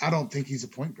 I don't think he's a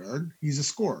point guard. He's a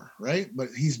scorer, right? But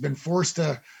he's been forced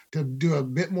to do a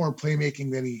bit more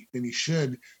playmaking than he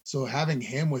should. So having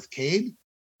him with Cade,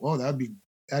 well, that'd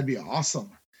be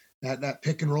awesome. That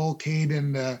pick and roll, Cade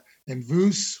and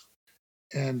Vooch,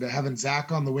 and having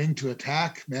Zach on the wing to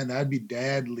attack, man, that'd be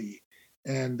deadly.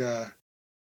 And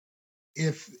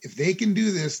if they can do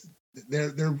this,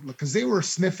 they're because they were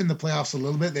sniffing the playoffs a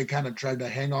little bit. They kind of tried to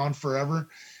hang on forever,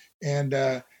 and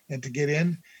to get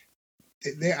in.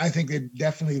 I think they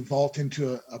definitely vault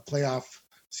into a playoff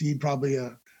seed, probably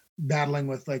battling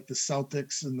with like the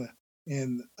Celtics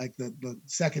and like the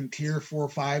second tier 4 or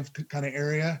 5 kind of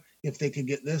area if they could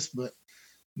get this. But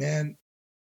man,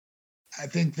 I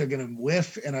think they're going to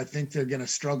whiff, and I think they're going to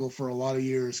struggle for a lot of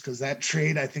years because that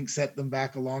trade I think set them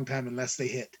back a long time unless they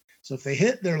hit. So if they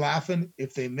hit, they're laughing.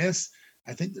 If they miss,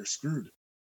 I think they're screwed.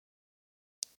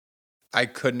 I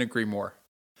couldn't agree more.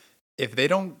 If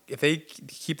they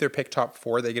keep their pick top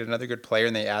 4, they get another good player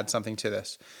and they add something to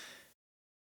this.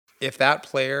 If that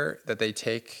player that they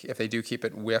take, if they do keep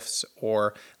it, whiffs,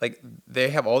 or like they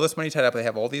have all this money tied up, they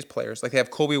have all these players. Like they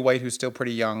have Kobe White, who's still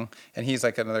pretty young, and he's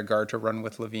like another guard to run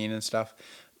with LaVine and stuff.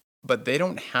 But they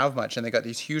don't have much, and they got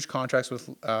these huge contracts with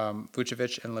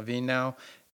Vucevic and LaVine now.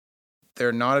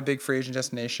 They're not a big free agent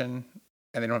destination,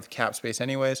 and they don't have cap space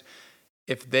anyways.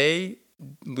 If they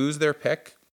lose their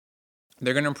pick,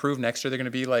 they're going to improve next year. They're going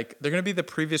to be the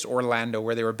previous Orlando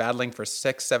where they were battling for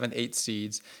 6, 7, 8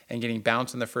 seeds and getting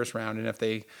bounced in the first round. And if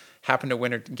they happen to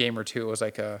win a game or two, it was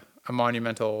like a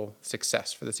monumental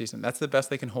success for the season. That's the best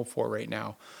they can hope for right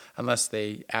now, unless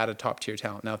they add a top tier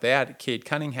talent. Now, if they add Cade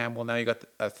Cunningham, well, now you got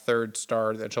a 3rd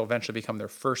star that will eventually become their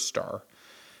 1st star.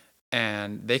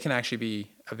 And they can actually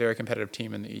be a very competitive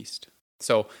team in the East.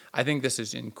 So I think this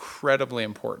is incredibly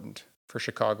important for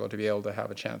Chicago to be able to have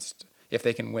a chance if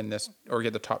they can win this or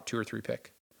get the top 2 or 3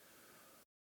 pick.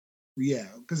 Yeah,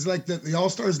 because like the All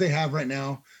Stars they have right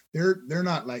now, they're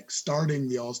not like starting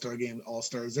the All Star game All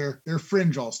Stars. They're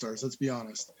fringe All Stars. Let's be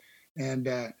honest. And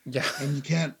Yeah. and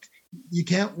you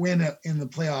can't win in the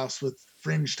playoffs with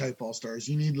fringe type All Stars.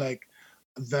 You need like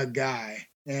the guy,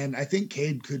 and I think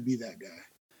Cade could be that guy.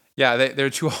 Yeah, there are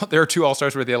two. There are two All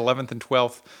Stars with the 11th and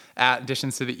 12th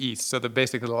additions to the East. So they're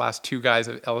basically the last two guys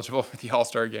eligible for the All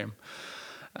Star game.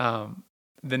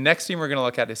 The next team we're going to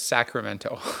look at is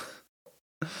Sacramento.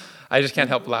 I just can't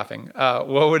help laughing.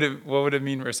 What would it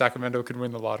mean where Sacramento could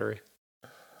win the lottery?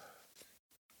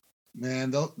 Man,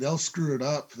 they'll screw it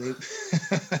up.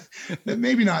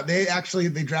 Maybe not. They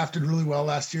drafted really well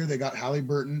last year. They got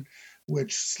Halliburton,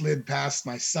 which slid past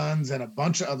my Suns and a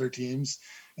bunch of other teams.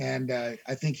 And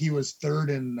I think he was third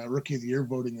in Rookie of the Year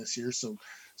voting this year. So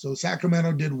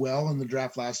Sacramento did well in the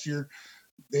draft last year.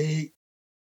 They,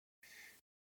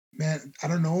 man, I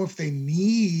don't know if they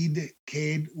need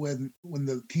Cade when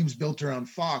the team's built around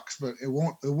Fox, but it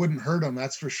wouldn't hurt them.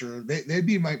 That's for sure.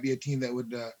 They might be a team that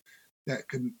would that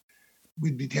could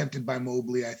we'd be tempted by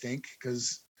Mobley, I think,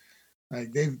 because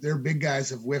like their big guys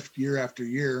have whiffed year after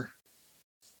year,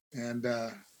 and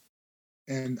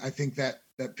I think that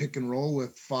pick and roll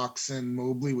with Fox and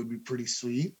Mobley would be pretty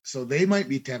sweet. So they might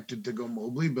be tempted to go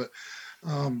Mobley, but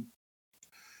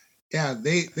yeah,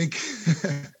 they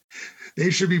they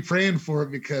should be praying for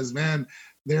it because man,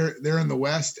 they're in the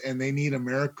West and they need a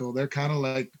miracle. They're kind of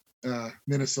like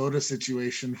Minnesota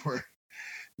situation where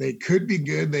they could be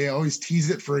good. They always tease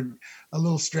it for a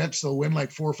little stretch. They'll win like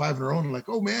 4 or 5 in a row and like,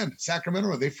 oh man, Sacramento,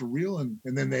 are they for real? And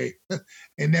then they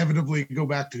inevitably go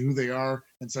back to who they are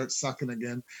and start sucking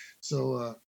again.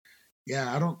 So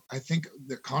yeah, I think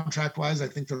the contract wise, I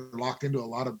think they're locked into a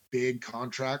lot of big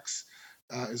contracts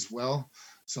as well.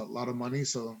 So a lot of money.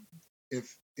 So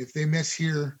if they miss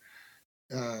here,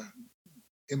 uh,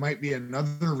 it might be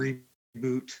another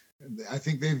reboot. I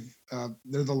think they're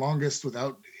the longest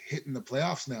without hitting the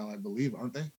playoffs now, I believe,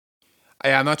 aren't they?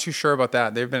 I'm not too sure about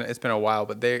that. It's been a while,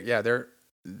 but I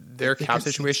their think cap it's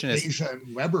since situation is Deja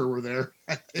and Weber were there.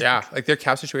 I yeah, think. like their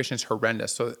cap situation is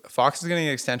horrendous. So Fox is getting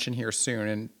an extension here soon,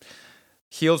 and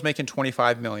Heel's making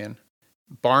 25 million.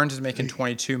 Barnes is making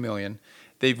 22 million.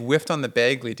 They've whiffed on the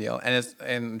Bagley deal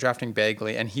and drafting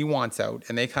Bagley, and he wants out,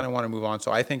 and they kind of want to move on.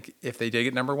 So I think if they did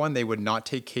get number one, they would not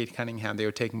take Cade Cunningham. They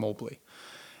would take Mobley.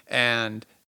 And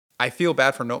I feel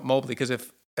bad for Mobley because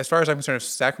as far as I'm concerned, if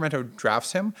Sacramento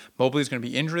drafts him, Mobley's going to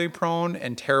be injury prone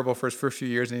and terrible for his first few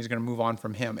years, and he's going to move on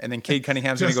from him. And then Cade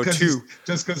Cunningham's going to go two.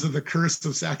 Just because of the curse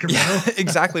of Sacramento. Yeah,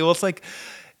 exactly. Well, it's like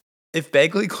if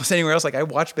Bagley goes anywhere else, like I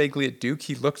watched Bagley at Duke,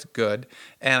 he looked good,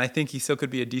 and I think he still could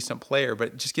be a decent player.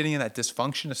 But just getting in that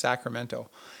dysfunction of Sacramento,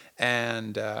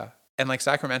 and like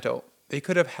Sacramento, they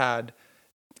could have had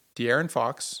De'Aaron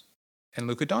Fox and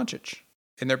Luka Doncic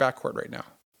in their backcourt right now,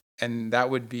 and that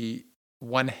would be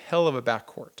one hell of a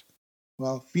backcourt.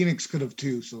 Well, Phoenix could have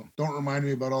too, so don't remind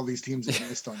me about all these teams that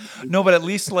missed on. No, but at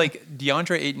least like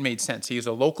DeAndre Ayton made sense. He's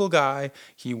a local guy.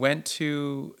 He went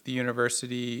to the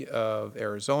University of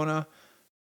Arizona.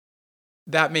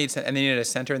 That made sense. And they needed a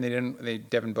center, and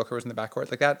Devin Booker was in the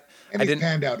backcourt like that. And he's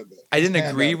panned out a bit. I didn't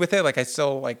agree with it. Like I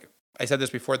said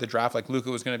this before the draft, like Luka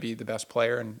was going to be the best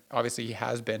player, and obviously he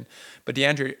has been. But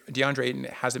DeAndre Ayton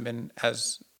hasn't been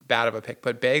as bad of a pick.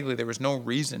 But Bagley, there was no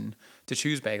reason to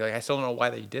choose Bagley. Like, I still don't know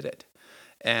why they did it.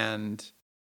 And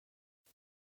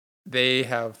they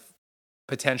have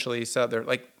potentially set their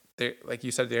like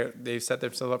you said they've set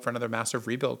themselves up for another massive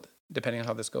rebuild depending on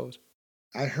how this goes.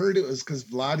 I heard it was because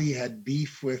Vlade had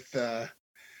beef with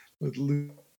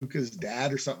Luka's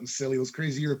dad or something silly. It was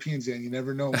crazy Europeans, and you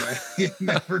never know, man. You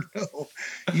never know.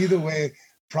 Either way,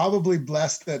 probably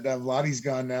blessed that Vlade's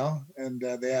gone now, and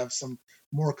they have some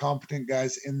more competent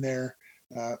guys in there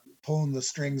pulling the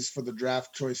strings for the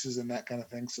draft choices and that kind of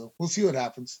thing. So we'll see what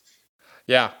happens.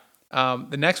 Yeah.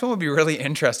 The next one would be really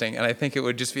interesting, and I think it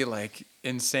would just be like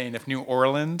insane if New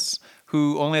Orleans,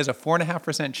 who only has a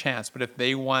 4.5% chance, but if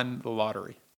they won the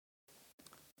lottery.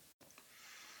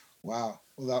 Wow.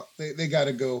 Well, they got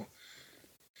to go.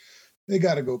 They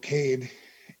got to go Cade,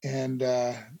 and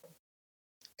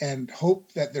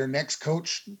hope that their next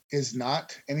coach is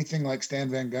not anything like Stan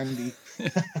Van Gundy.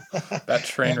 That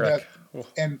train wreck.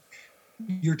 And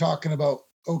you're talking about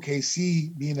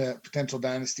OKC being a potential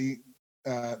dynasty.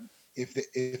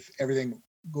 If everything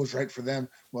goes right for them,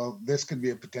 well, this could be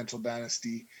a potential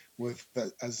dynasty with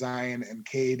a Zion and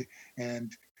Cade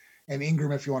and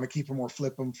Ingram if you want to keep him or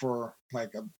flip him for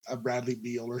like a Bradley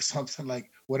Beal or something, like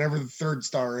whatever the third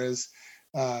star is.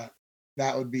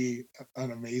 That would be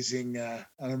an amazing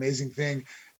thing.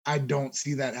 I don't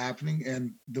see that happening,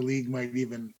 and the league might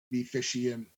even be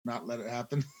fishy and not let it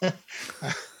happen.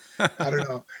 I don't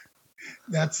know.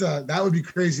 That's that would be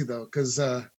crazy though, because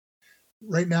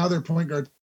right now their point guard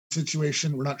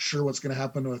situation, we're not sure what's going to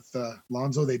happen with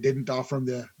Lonzo. They didn't offer him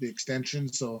the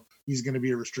extension, so he's going to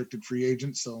be a restricted free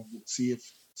agent. So we'll see if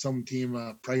some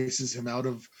team prices him out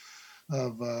of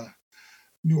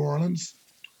New Orleans,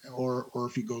 or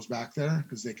if he goes back there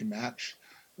because they can match.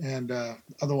 And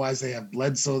otherwise, they have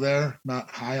Bledsoe there. Not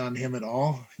high on him at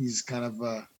all. He's kind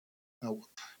of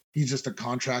he's just a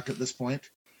contract at this point,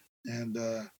 and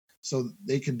so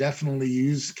they can definitely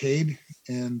use Cade.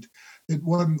 And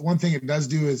one thing it does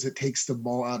do is it takes the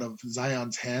ball out of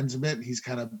Zion's hands a bit. And he's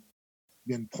kind of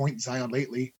been point Zion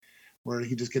lately, where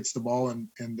he just gets the ball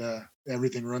and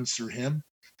everything runs through him,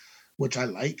 which I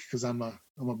like because I'm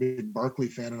a big Barkley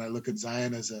fan, and I look at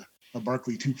Zion as a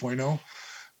Barkley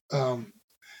 2.0,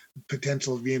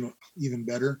 potential of being even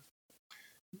better.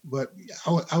 But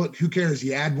who cares?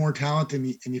 You add more talent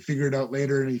and you figure it out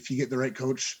later, and if you get the right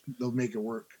coach, they'll make it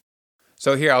work.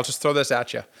 So here, I'll just throw this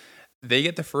at you. They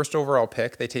get the first overall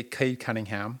pick. They take Cade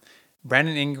Cunningham.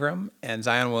 Brandon Ingram and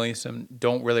Zion Williamson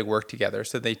don't really work together,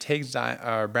 so they take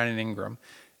Brandon Ingram.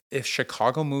 If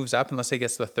Chicago moves up, unless they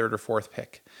get the third or fourth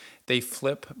pick, they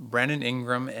flip Brandon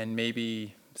Ingram and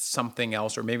maybe something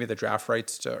else, or maybe the draft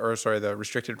rights the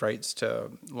restricted rights to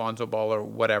Lonzo Ball or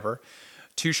whatever,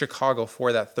 to Chicago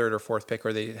for that third or fourth pick,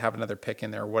 or they have another pick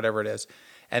in there, whatever it is.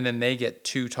 And then they get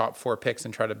 2 top 4 picks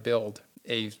and try to build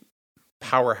a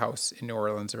powerhouse in New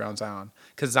Orleans around Zion.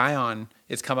 Because Zion,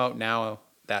 it's come out now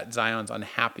that Zion's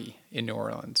unhappy in New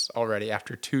Orleans already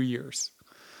after 2 years.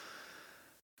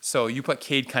 So you put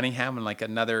Cade Cunningham in like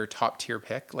another top tier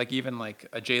pick, like even like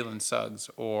a Jalen Suggs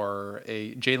or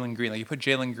a Jalen Green. Like you put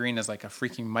Jalen Green as like a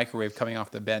freaking microwave coming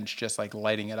off the bench, just like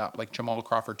lighting it up, like Jamal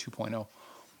Crawford 2.0.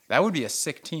 That would be a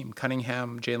sick team.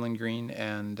 Cunningham, Jalen Green,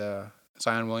 and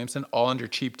Zion Williamson, all under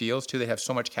cheap deals too. They have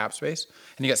so much cap space.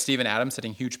 And you got Steven Adams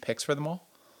setting huge picks for them all.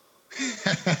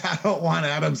 I don't want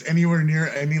Adams anywhere near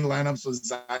any lineups with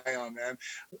Zion, man.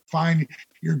 Fine,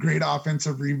 you're a great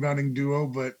offensive rebounding duo,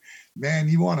 but man,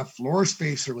 you want a floor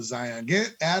spacer with Zion.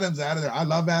 Get Adams out of there. I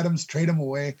love Adams. Trade him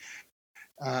away.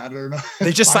 I don't know.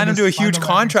 They just signed him to a huge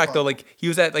contract though. Like he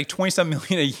was at like 27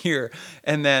 million a year,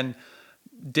 and then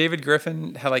David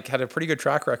Griffin had a pretty good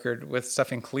track record with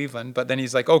stuff in Cleveland, but then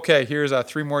he's like, okay, here's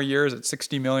 3 more years at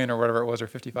 60 million or whatever it was, or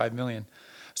 55 million.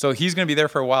 So he's going to be there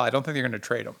for a while. I don't think they're going to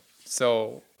trade him.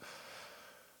 So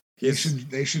they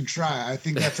should try. I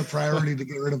think that's a priority to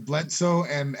get rid of Bledsoe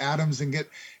and Adams and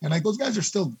like those guys are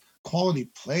still quality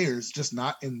players, just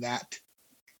not in that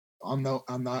on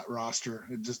that roster.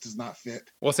 It just does not fit.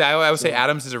 Well, see, I would say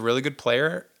Adams is a really good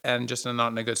player and just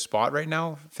not in a good spot right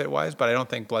now, fit wise. But I don't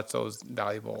think Bledsoe is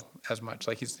valuable as much.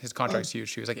 Like his contract's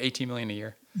huge. He was like 18 million a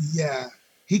year. Yeah,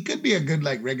 he could be a good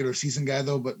like regular season guy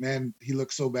though. But man, he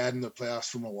looked so bad in the playoffs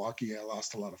for Milwaukee. I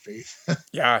lost a lot of faith.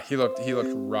 Yeah, he looked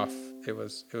rough. It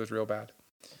was real bad.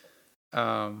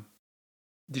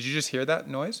 Did you just hear that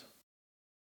noise?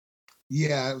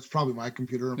 Yeah, it was probably my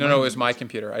computer. No, it was my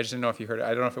computer. I just didn't know if you heard it. I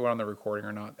don't know if it went on the recording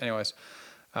or not. Anyways,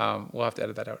 we'll have to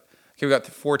edit that out. Okay, we got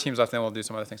 4 teams left, then we'll do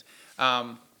some other things.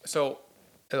 So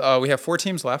we have 4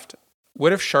 teams left.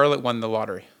 What if Charlotte won the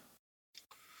lottery?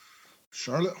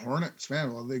 Charlotte Hornets,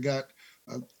 man. Well, they got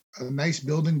a nice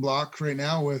building block right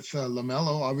now with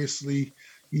LaMelo. Obviously,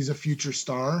 he's a future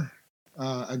star,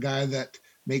 a guy that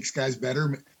makes guys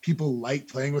better. People like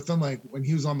playing with him. Like when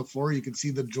he was on the floor, you could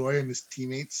see the joy in his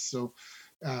teammates. So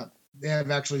they have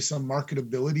actually some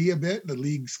marketability a bit. The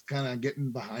league's kind of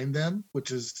getting behind them, which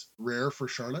is rare for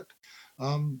Charlotte.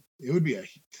 Jordan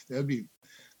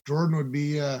would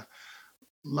be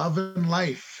love and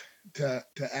life to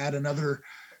add another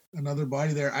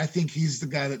body there. I think he's the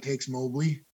guy that takes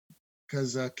Mobley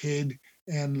because Cade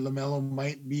and LaMelo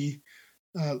might be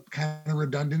kind of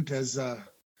redundant as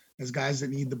guys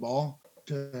that need the ball.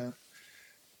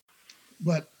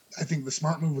 But I think the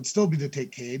smart move would still be to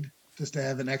take Cade, just to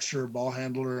have an extra ball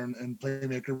handler and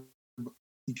playmaker.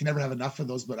 You can never have enough of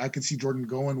those, but I could see Jordan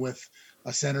going with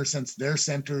a center since their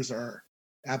centers are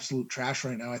absolute trash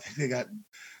right now. I think they got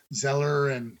Zeller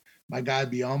and my guy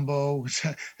Biyombo, which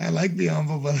I like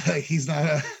Biyombo, but like he's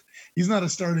not a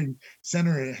starting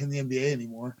center in the NBA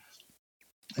anymore.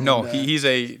 And, no, he's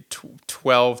a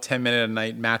 10-minute a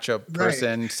night matchup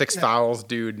person, right. 6 fouls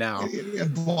dude now. Yeah,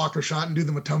 block a shot and do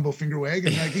the Mutombo finger wag,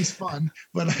 and like he's fun,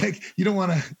 but like you don't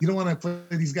want to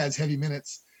play these guys heavy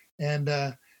minutes. And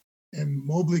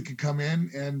Mobley could come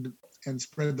in and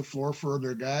spread the floor for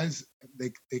their guys.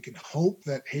 They can hope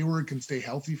that Hayward can stay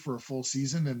healthy for a full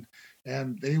season,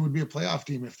 and they would be a playoff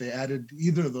team if they added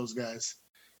either of those guys.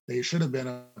 They should have been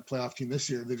a playoff team this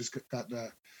year. They just got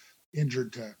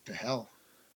injured to hell.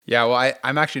 Yeah, well,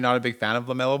 I'm actually not a big fan of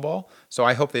LaMelo Ball, so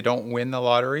I hope they don't win the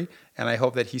lottery, and I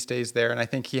hope that he stays there. And I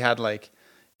think he had like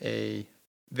a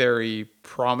very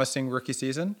promising rookie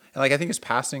season, and like I think his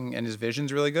passing and his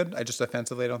vision's really good. I just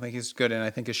offensively I don't think he's good, and I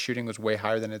think his shooting was way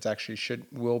higher than it actually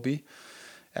will be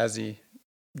as he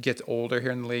gets older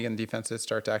here in the league and defenses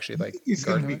start to actually You like think he's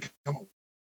guard going to him. become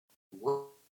a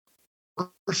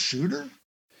worse shooter?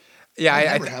 Yeah,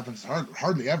 That never happens.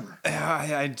 Hardly ever.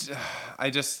 I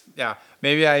just yeah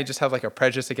maybe I just have like a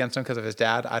prejudice against him because of his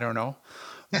dad. I don't know,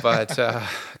 but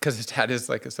because his dad is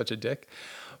like such a dick.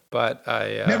 But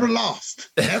Never lost.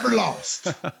 Never lost.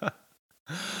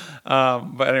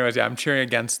 but anyways, yeah, I'm cheering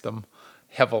against them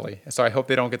heavily. So I hope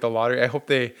they don't get the lottery. I hope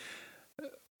they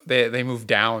move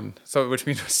down. So which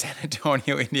means San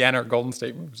Antonio, Indiana, or Golden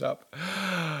State moves up.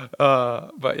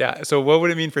 But yeah, so what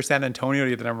would it mean for San Antonio to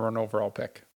get the number 1 overall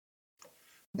pick?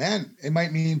 Man, it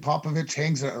might mean Popovich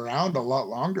hangs around a lot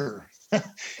longer.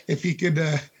 if he could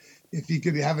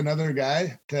have another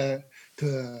guy to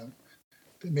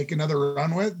make another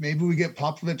run with, maybe we get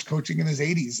Popovich coaching in his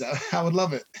 80s. I would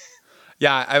love it.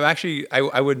 Yeah,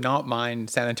 I would not mind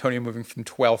San Antonio moving from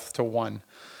 12th to 1,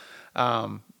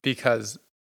 because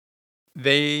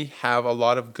they have a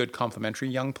lot of good complementary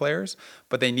young players,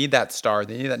 but they need that star.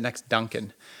 They need that next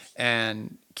Duncan.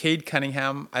 And Cade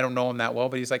Cunningham, I don't know him that well,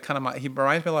 but he's like he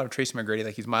reminds me a lot of Tracy McGrady.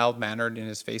 Like he's mild mannered in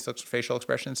his facial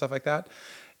expression and stuff like that.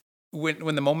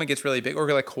 When the moment gets really big,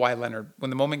 or like Kawhi Leonard, when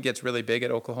the moment gets really big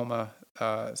at Oklahoma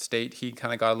State, he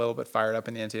kind of got a little bit fired up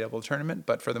in the NCAA tournament,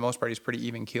 but for the most part, he's pretty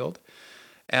even keeled.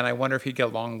 And I wonder if he'd get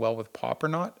along well with Pop or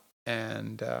not.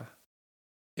 And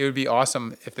it would be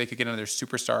awesome if they could get another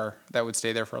superstar that would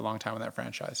stay there for a long time in that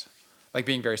franchise. Like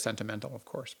being very sentimental, of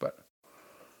course, but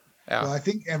yeah. Well, I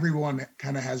think everyone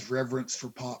kind of has reverence for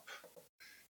Pop.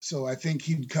 So I think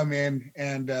he'd come in,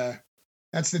 and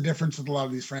that's the difference with a lot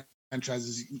of these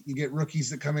franchises. You get rookies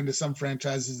that come into some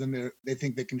franchises and they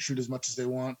think they can shoot as much as they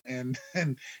want and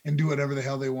do whatever the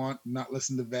hell they want and not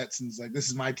listen to vets. And it's like, this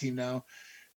is my team now.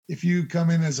 If you come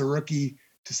in as a rookie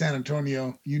to San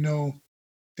Antonio,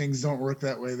 things don't work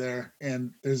that way there.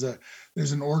 And there's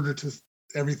an order to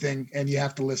everything, and you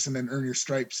have to listen and earn your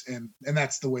stripes. And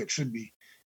that's the way it should be.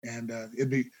 And it'd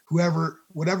be whatever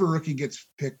rookie gets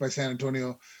picked by San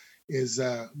Antonio is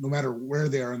no matter where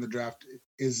they are in the draft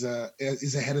is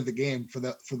ahead of the game for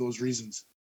those reasons.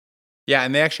 Yeah,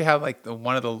 and they actually have like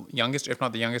one of the youngest, if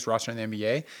not the youngest, roster in the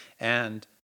NBA. And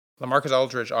LaMarcus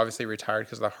Aldridge obviously retired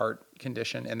because of the heart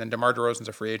condition, and then DeMar DeRozan's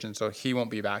a free agent, so he won't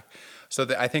be back. So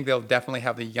I think they'll definitely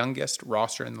have the youngest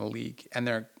roster in the league,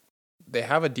 and they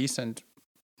have a decent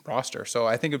roster. So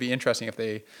I think it'd be interesting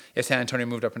if San Antonio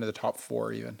moved up into the top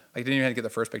 4 even. Like they didn't even have to get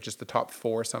the first pick, just the top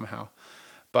 4 somehow.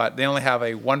 But they only have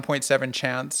a 1.7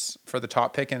 chance for the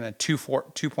top pick and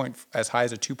as high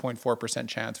as a 2.4%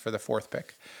 chance for the 4th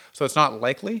pick. So it's not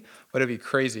likely, but it'd be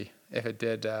crazy if it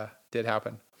did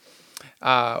happen.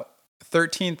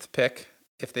 13th pick,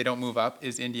 if they don't move up,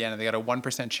 is Indiana. They got a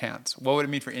 1% chance. What would it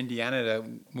mean for Indiana to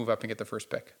move up and get the first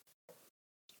pick?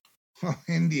 Well,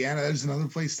 Indiana is another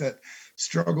place that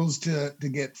struggles to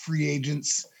get free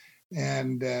agents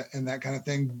and that kind of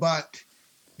thing, but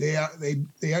they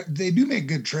do make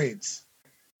good trades,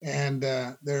 and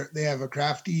they have a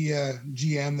crafty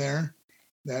GM there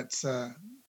that's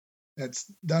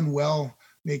done well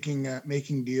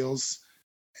making deals,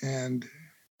 and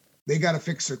they got to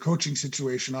fix their coaching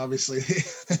situation. Obviously,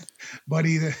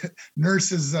 Buddy, the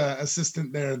nurse's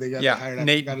assistant there, they got hired.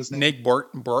 Nate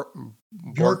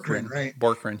Bjorkgren, right?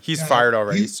 Bjorkgren. He's fired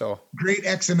already. So great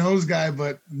X and O's guy,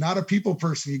 but not a people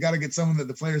person. You got to get someone that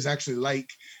the players actually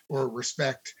like or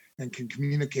respect and can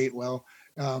communicate well.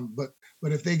 But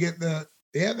if they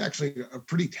have actually a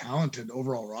pretty talented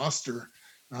overall roster.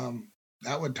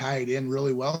 That would tie it in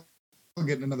really well.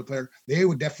 Getting another player, they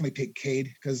would definitely take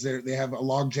Cade because they have a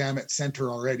logjam at center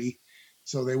already,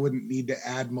 so they wouldn't need to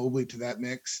add Mobley to that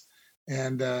mix.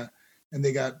 And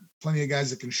they got plenty of guys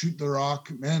that can shoot the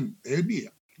rock. Man, they'd be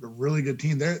a really good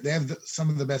team. They have some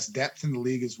of the best depth in the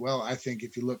league as well. I think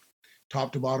if you look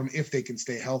top to bottom, if they can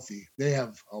stay healthy, they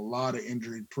have a lot of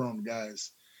injury-prone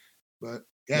guys. But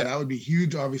yeah, that would be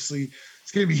huge. Obviously,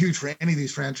 it's going to be huge for any of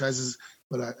these franchises.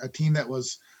 But a team that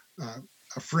was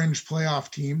a fringe playoff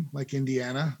team like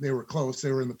Indiana, they were close.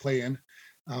 They were in the play-in.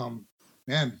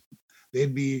 Man,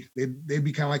 they'd be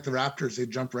kind of like the Raptors.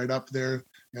 They'd jump right up there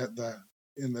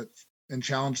and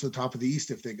challenge the top of the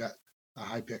East if they got a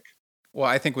high pick. Well,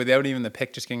 I think without even the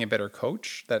pick, just getting a better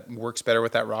coach that works better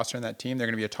with that roster and that team, they're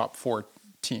going to be a top 4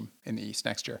 team in the East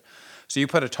next year. So you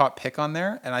put a top pick on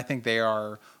there, and I think they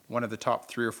are one of the top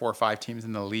 3 or 4 or 5 teams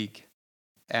in the league.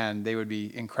 and they would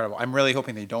be incredible. I'm really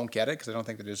hoping they don't get it because I don't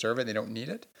think they deserve it. They don't need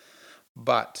it,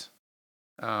 but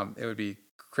it would be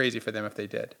crazy for them if they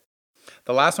did.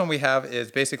 The last one we have is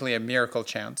basically a miracle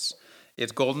chance.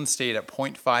 It's Golden State at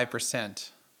 0.5%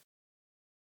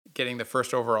 getting the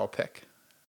first overall pick.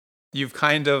 You've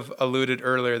kind of alluded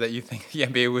earlier that you think the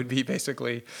NBA would be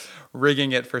basically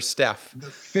rigging it for Steph. The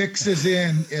fix is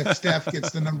in if Steph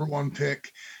gets the number 1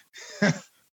 pick.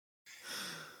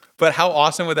 But how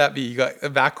awesome would that be? You got a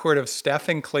backcourt of Steph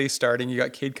and Clay starting. You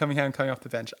got Cade Cunningham coming off the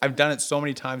bench. I've done it so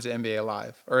many times at NBA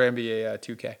Live or NBA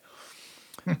 2K.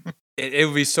 It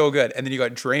would be so good. And then you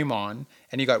got Draymond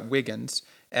and you got Wiggins.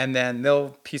 And then they'll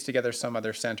piece together some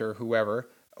other center, whoever,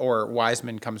 or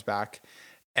Wiseman comes back.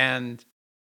 And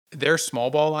their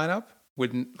small ball lineup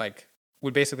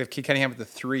would basically have Cade Cunningham at the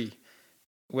 3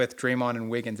 with Draymond and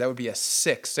Wiggins. That would be a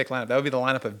sick lineup. That would be the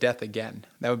lineup of death again.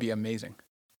 That would be amazing.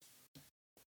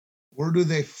 Or do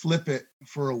they flip it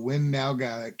for a win now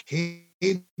guy? Like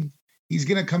Cade, he's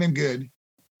going to come in good.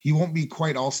 He won't be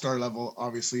quite all-star level,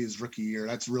 obviously, his rookie year.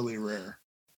 That's really rare.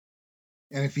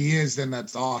 And if he is, then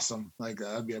that's awesome. Like,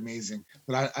 that'd be amazing.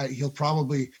 But he'll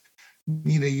probably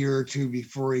need a year or two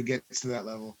before he gets to that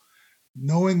level.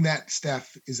 Knowing that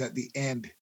Steph is at the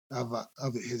end of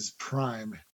his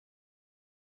prime,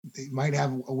 they might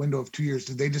have a window of 2 years.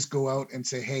 Did they just go out and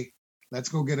say, hey, let's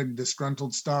go get a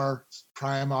disgruntled star,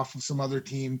 pry him off of some other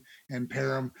team, and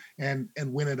pair him and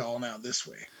win it all now this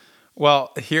way?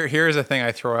 Well, here's a thing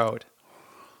I throw out.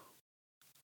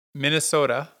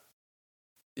 Minnesota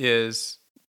is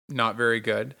not very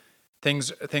good.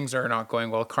 Things are not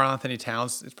going well. Karl-Anthony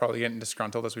Towns is probably getting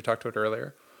disgruntled, as we talked about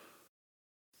earlier.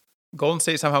 Golden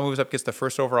State somehow moves up, gets the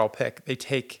first overall pick. They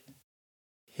take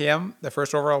him, the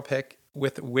first overall pick,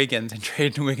 with Wiggins and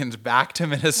trade Wiggins back to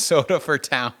Minnesota for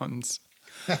Towns.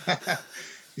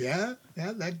 Yeah,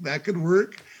 that could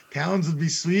work. Towns would be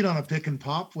sweet on a pick and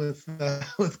pop with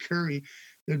Curry.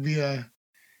 It'd be the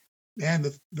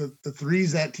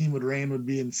threes that team would rain would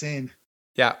be insane.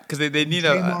 Yeah, because they need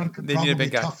a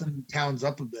big guy. Toughen Towns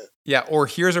up a bit. Yeah, or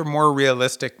here's a more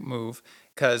realistic move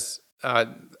because I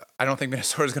don't think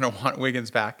Minnesota's going to want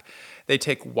Wiggins back. They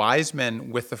take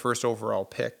Wiseman with the first overall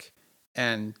pick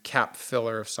and cap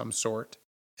filler of some sort,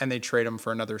 and they trade him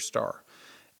for another star.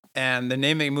 And the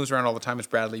name that moves around all the time is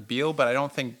Bradley Beal, but I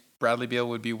don't think Bradley Beal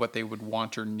would be what they would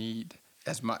want or need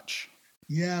as much.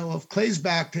 Yeah, well, if Clay's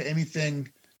back to anything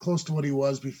close to what he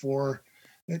was before,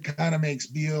 it kind of makes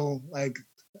Beal like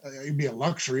it'd be a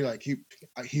luxury. Like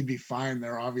he'd be fine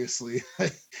there. Obviously,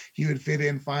 he would fit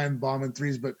in fine, bombing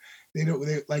threes, but they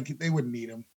wouldn't need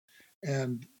him.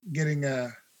 And getting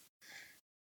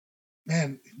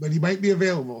but he might be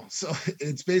available. So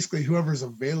it's basically whoever's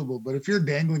available. But if you're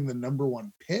dangling the number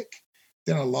 1 pick,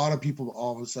 then a lot of people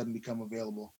all of a sudden become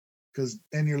available, because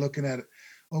then you're looking at it.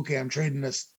 Okay, I'm trading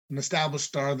an established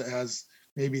star that has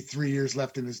maybe 3 years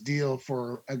left in his deal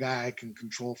for a guy I can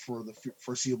control for the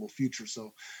foreseeable future.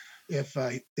 So if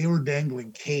they were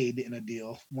dangling Cade in a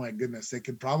deal, my goodness, they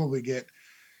could probably get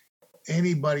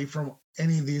anybody from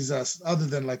any of these other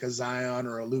than like a Zion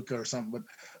or a Luka or something,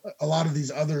 but a lot of these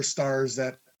other stars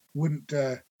that you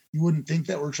wouldn't think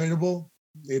that were tradable,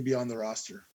 they'd be on the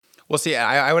roster. Well, see,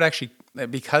 I would actually,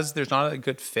 because there's not a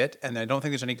good fit, and I don't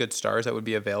think there's any good stars that would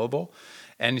be available.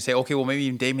 And you say, okay, well, maybe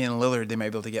even Damian Lillard they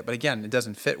might be able to get, but again, it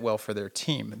doesn't fit well for their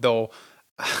team. Though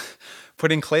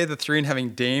putting Clay at the 3 and having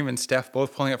Dame and Steph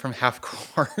both pulling up from half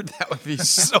court, that would be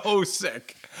so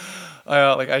sick.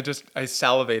 I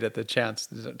salivate at the chance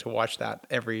to watch that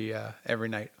every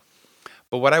night.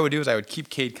 But what I would do is I would keep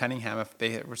Cade Cunningham if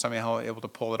they were somehow able to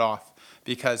pull it off,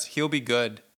 because he'll be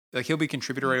good. Like, he'll be a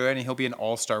contributor right away, and he'll be an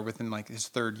all-star within like his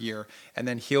 3rd year, and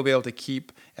then he'll be able to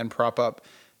keep and prop up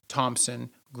Thompson,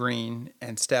 Green,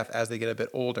 and Steph as they get a bit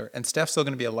older. And Steph's still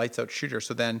going to be a lights-out shooter.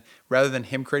 So then, rather than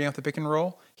him creating off the pick and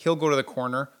roll, he'll go to the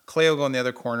corner. Clay will go in the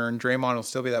other corner, and Draymond will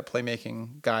still be that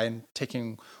playmaking guy and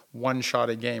taking 1 shot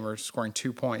a game or scoring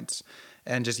 2 points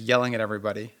and just yelling at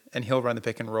everybody. And he'll run the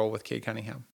pick and roll with Cade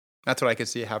Cunningham. That's what I could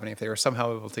see happening if they were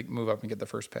somehow able to move up and get the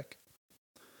first pick.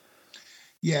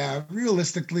 Yeah,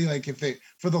 realistically, like if they,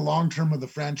 for the long term of the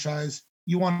franchise,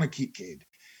 you want to keep Cade.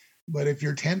 But if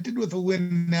you're tempted with a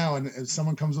win now, and if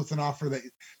someone comes with an offer that,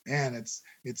 man,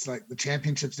 it's like the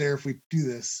championship's there if we do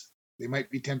this, they might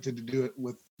be tempted to do it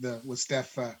with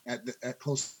Steph at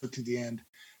close to the end.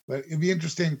 But it'd be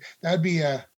interesting. That'd be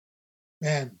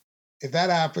man. If that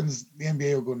happens, the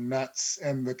NBA will go nuts,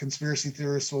 and the conspiracy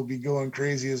theorists will be going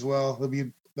crazy as well. There'll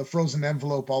be the frozen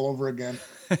envelope all over again.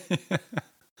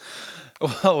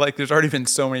 Well, like there's already been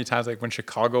so many times, like when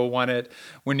Chicago won it,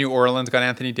 when New Orleans got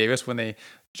Anthony Davis, when they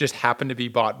just happened to be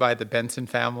bought by the Benson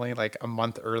family like a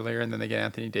month earlier, and then they get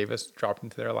Anthony Davis dropped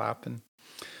into their lap. And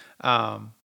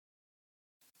um,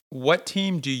 what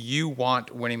team do you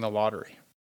want winning the lottery?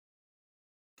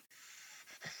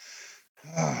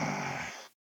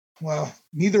 Well,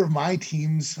 neither of my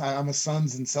teams, I'm a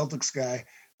Suns and Celtics guy,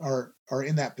 are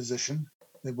in that position.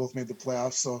 They both made the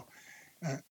playoffs, so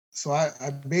uh, I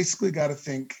basically got to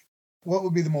think what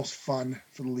would be the most fun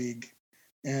for the league,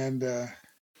 and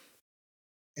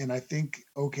I think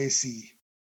OKC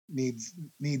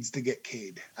needs to get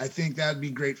Cade. I think that'd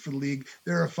be great for the league.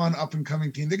 They're a fun up and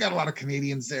coming team. They got a lot of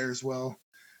Canadians there as well.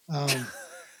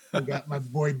 They got my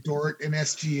boy Dort in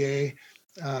SGA.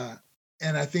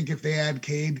 And I think if they add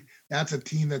Cade, that's a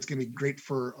team that's going to be great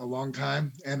for a long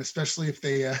time. And especially if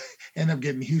they end up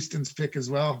getting Houston's pick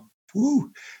as well.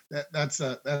 Woo, that's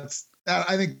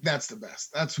I think that's the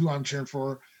best. That's who I'm cheering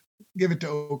for. Give it to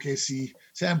OKC.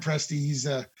 Sam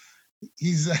Presti,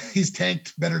 he's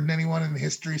tanked better than anyone in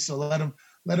history. So let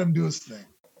him do his thing.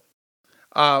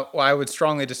 Well, I would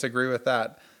strongly disagree with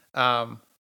that.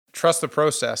 Trust the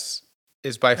process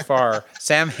is by far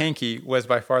Sam Hinkie was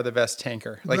by far the best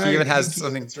tanker. Like right, he even has Hinkie,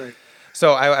 something. That's right.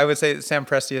 So I would say that Sam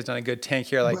Presti has done a good tank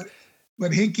here. Like,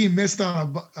 but Hinkie missed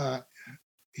on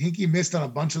a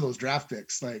bunch of those draft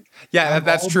picks. Like, yeah,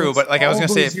 that's true. But like I was going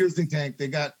to say, years they tanked, they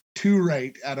got 2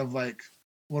 right out of like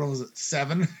what was it,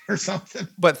 7 or something.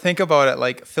 But think about it.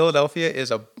 Like Philadelphia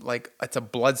is it's a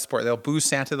blood sport. They'll boo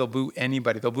Santa. They'll boo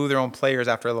anybody. They'll boo their own players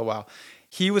after a little while.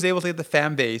 He was able to get the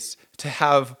fan base to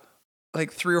have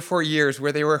like 3 or 4 years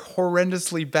where they were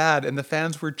horrendously bad and the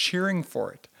fans were cheering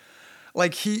for it.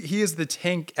 Like he is the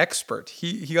tank expert.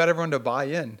 He got everyone to buy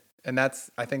in. And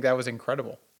I think that was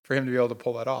incredible for him to be able to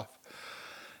pull that off.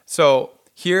 So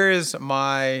here is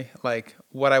my, like,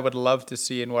 what I would love to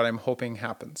see and what I'm hoping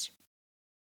happens.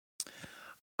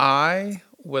 I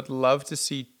would love to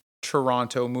see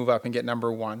Toronto move up and get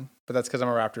number 1, but that's because I'm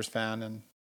a Raptors fan and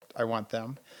I want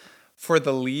them. For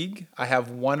the league, I have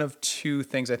one of 2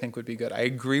 things I think would be good. I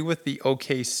agree with the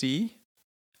OKC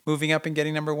moving up and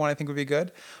getting number 1, I think would be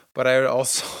good. But I would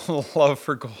also love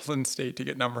for Golden State to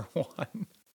get number 1.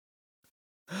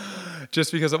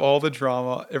 Just because of all the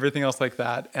drama, everything else like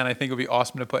that. And I think it would be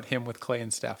awesome to put him with Clay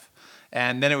and Steph.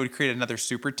 And then it would create another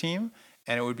super team,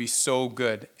 and it would be so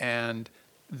good. And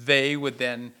they would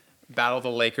then battle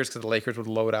the Lakers because the Lakers would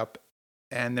load up.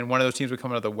 And then one of those teams would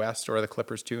come out of the West, or the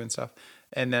Clippers too and stuff.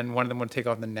 And then one of them would take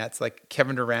on the Nets, like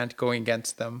Kevin Durant going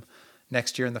against them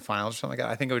next year in the finals or something like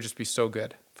that. I think it would just be so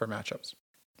good for matchups.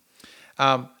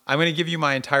 I'm going to give you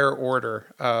my entire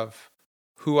order of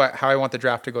how I want the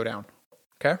draft to go down.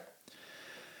 Okay?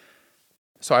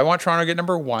 So I want Toronto to get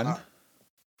number 1.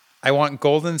 I want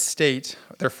Golden State,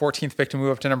 their 14th pick, to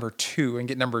move up to number 2 and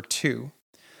get number 2.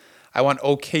 I want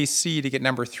OKC to get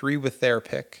number 3 with their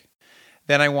pick.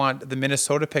 Then I want the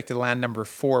Minnesota pick to land number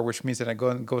 4, which means that it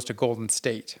goes to Golden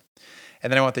State.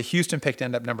 And then I want the Houston pick to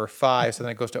end up number 5, so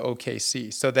then it goes to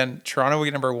OKC. So then Toronto will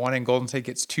get number 1, and Golden State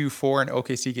gets 2, 4, and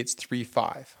OKC gets 3,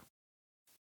 5.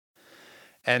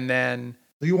 And then...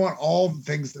 So you want all the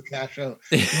things to cash out.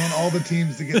 You want all the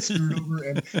teams to get screwed over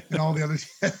and all the others.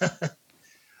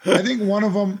 I think one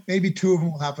of them, maybe 2 of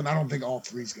them will happen. I don't think all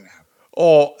 3 is going to happen.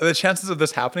 Oh, the chances of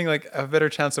this happening, like a better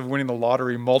chance of winning the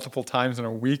lottery multiple times in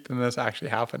a week than this actually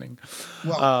happening.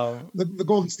 Well, the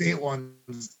Golden State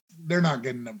ones, they're not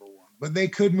getting number 1, but they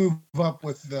could move up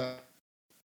with the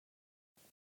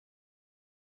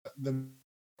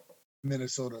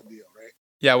Minnesota deal, right?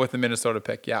 Yeah, with the Minnesota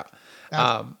pick, yeah.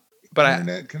 But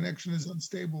internet connection is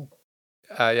unstable.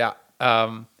 Yeah.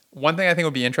 One thing I think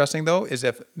would be interesting though is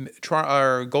if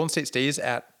Golden State stays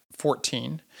at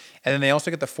 14, and then they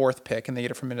also get the 4th pick, and they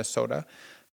get it from Minnesota.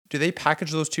 Do they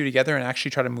package those 2 together and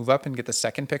actually try to move up and get the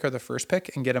 2nd pick or the 1st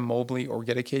pick and get a Mobley or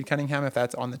get a Cade Cunningham if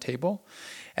that's on the table?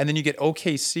 And then you get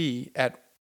OKC at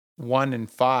 1 and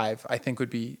 5, I think would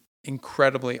be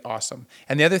incredibly awesome.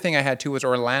 And the other thing I had too was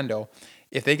Orlando.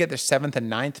 If they get their 7th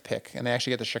and 9th pick and they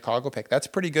actually get the Chicago pick, that's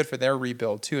pretty good for their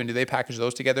rebuild too. And do they package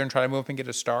those together and try to move up and get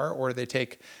a star, or do they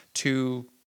take 2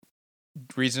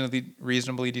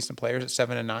 reasonably decent players at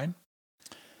 7 and 9?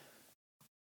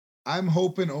 I'm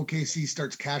hoping OKC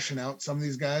starts cashing out some of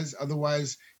these guys.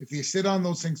 Otherwise, if you sit on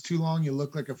those things too long, you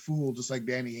look like a fool, just like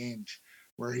Danny Ainge,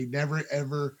 where he never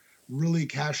ever really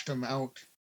cashed them out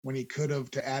when he could have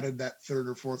to added that 3rd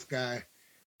or 4th guy.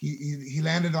 He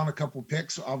landed on a couple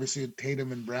picks, obviously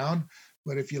Tatum and Brown.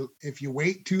 But if you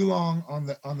wait too long on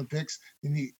the picks,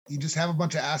 then you just have a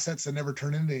bunch of assets that never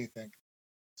turn into anything.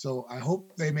 So I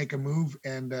hope they make a move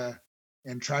and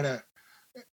try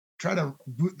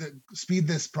speed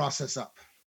this process up.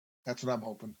 That's what I'm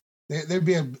hoping.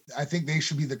 I think they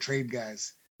should be the trade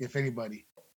guys, if anybody.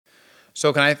 So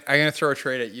I'm going to throw a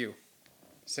trade at you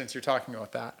since you're talking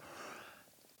about that.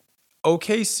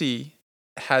 OKC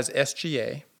has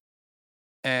SGA,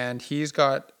 and he's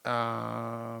got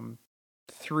 1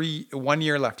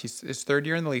 year left. He's his third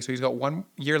year in the league, so he's got 1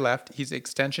 year left. He's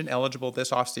extension eligible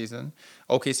this offseason.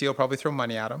 OKC will probably throw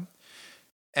money at him.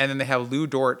 And then they have Lou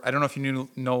Dort. I don't know if you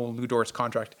know Lou Dort's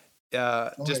contract.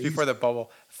 Just before the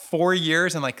bubble, 4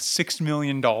 years and like $6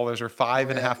 million or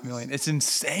 $5.5 million. It's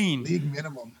insane. League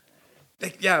minimum.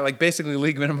 Yeah, like basically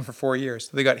league minimum for 4 years.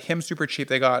 So they got him super cheap.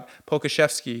 They got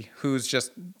Pokashevsky, who's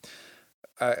just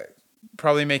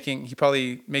probably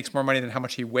makes more money than how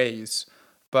much he weighs,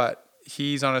 but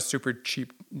he's on a super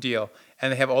cheap deal.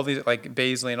 And they have all these like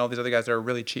Baisley and all these other guys that are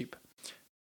really cheap.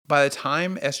 By the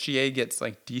time SGA gets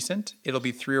like decent, it'll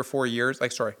be 3 or 4 years. By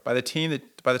the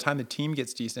time the team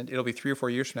gets decent, it'll be 3 or 4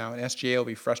 years from now, and SGA will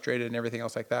be frustrated and everything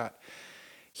else like that.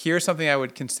 Here's something I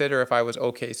would consider if I was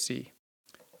OKC.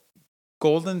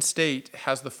 Golden State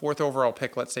has the 4th overall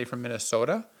pick, let's say from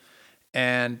Minnesota,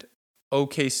 and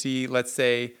OKC, let's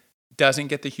say, doesn't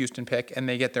get the Houston pick, and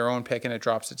they get their own pick, and it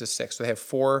drops it to 6. So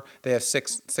they have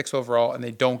 6 overall, and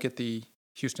they don't get the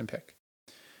Houston pick.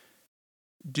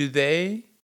 Do they,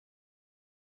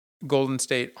 Golden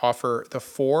State, offer the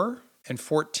 4 and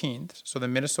 14th, so the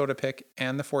Minnesota pick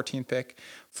and the 14th pick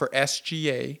for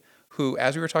SGA, who,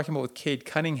 as we were talking about with Cade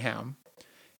Cunningham,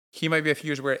 he might be a few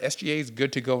years where SGA is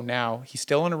good to go now. He's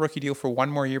still on a rookie deal for 1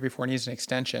 more year before he needs an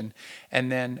extension.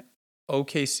 And then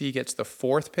OKC gets the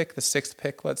 4th pick, the 6th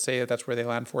pick, let's say that's where they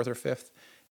land 4th or 5th,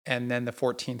 and then the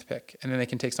 14th pick. And then they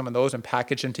can take some of those and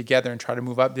package them together and try to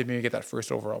move up. They maybe get that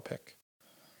 1st overall pick.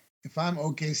 If I'm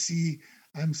OKC,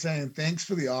 I'm saying thanks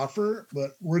for the offer,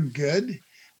 but we're good.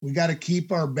 We got to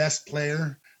keep our best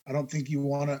player. I don't think you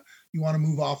want to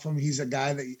move off him. He's a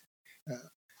guy that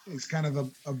is kind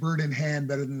of a bird in hand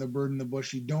better than the bird in the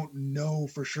bush. You don't know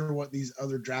for sure what these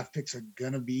other draft picks are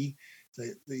going to be. So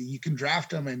you can draft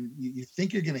them and you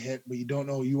think you're going to hit, but you don't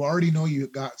know. You already know you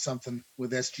got something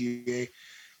with SGA.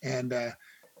 And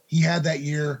he had that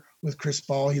year with Chris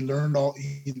Paul. He learned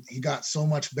he got so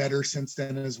much better since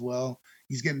then as well.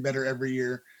 He's getting better every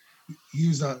year. He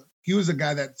was a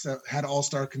guy that had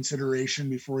all-star consideration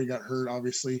before he got hurt,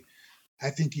 obviously.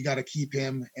 I think you got to keep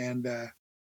him. And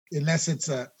unless it's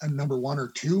a number 1 or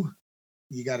 2,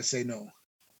 you got to say no.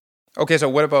 Okay, so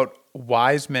what about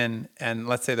Wiseman and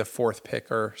let's say the 4th pick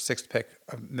or 6th pick,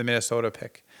 the Minnesota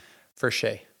pick for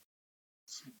Shea?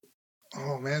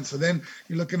 Oh, man. So then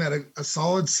you're looking at a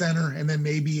solid center and then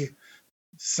maybe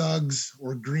Suggs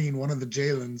or Green, one of the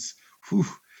Jalens.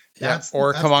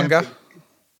 Or Kuminga.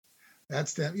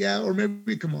 That's that. Yeah, or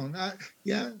maybe come on.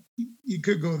 You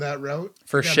could go that route.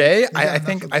 For Shea, I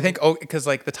think because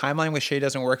like the timeline with Shea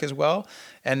doesn't work as well,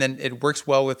 and then it works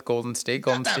well with Golden State.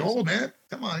 He's not that old, man.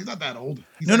 Come on, he's not that old.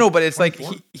 But it's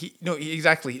 24. Like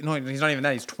exactly. No, he's not even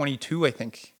that. He's 22, I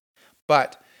think.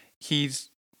 But he's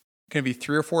going to be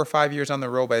 3 or 4 or 5 years on the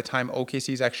road by the time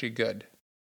OKC is actually good.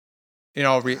 In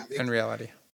reality,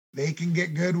 they can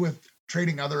get good with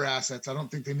trading other assets. I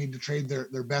don't think they need to trade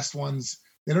their best ones.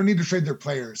 They don't need to trade their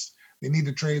players. They need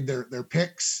to trade their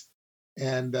picks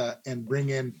and bring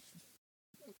in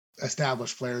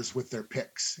established players with their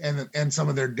picks and some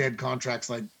of their dead contracts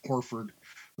like Horford,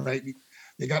 right?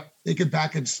 They could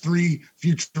package 3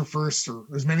 future firsts or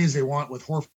as many as they want with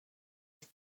Horford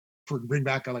and bring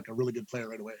back a really good player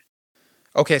right away.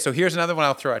 Okay, so here's another one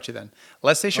I'll throw at you then.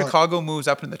 Let's say Chicago moves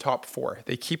up into the top 4.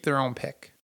 They keep their own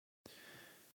pick.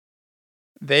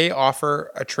 They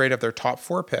offer a trade of their top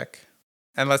 4 pick.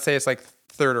 And let's say it's like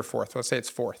 3rd or 4th. Let's say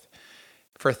it's 4th.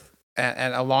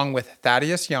 And along with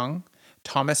Thaddeus Young,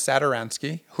 Thomas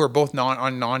Satoransky, who are both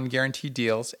on non-guaranteed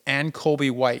deals, and Colby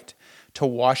White to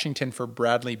Washington for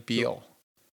Bradley Beal.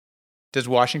 Does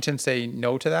Washington say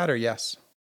no to that or yes?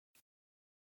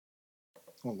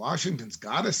 Well, Washington's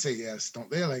got to say yes,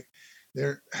 don't they? Like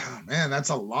that's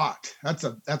a lot. That's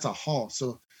a haul.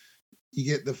 So you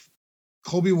get the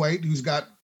Colby White, who's got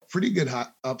pretty good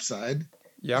upside.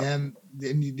 Yeah. And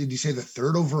then did you say the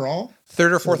 3rd overall?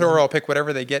 3rd or 4th overall pick,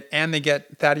 whatever they get. And they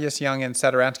get Thaddeus Young and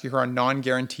Satoransky, who are on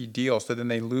non-guaranteed deals. So then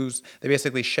they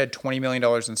basically shed $20 million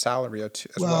in salary as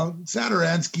well.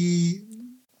 Satoransky,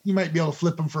 you might be able to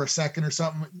flip him for a second or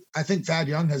something. I think Thad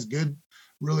Young has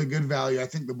really good value. I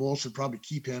think the Bulls should probably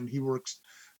keep him. He works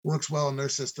well in their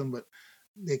system, but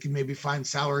they can maybe find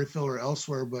salary filler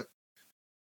elsewhere. But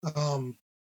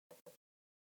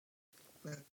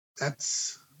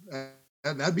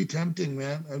that'd be tempting,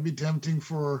 man. That'd be tempting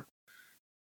for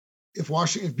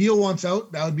if Beal wants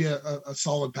out, that would be a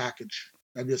solid package.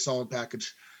 That'd be a solid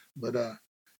package. But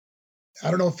I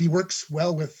don't know if he works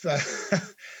well with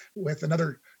with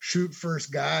another shoot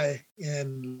first guy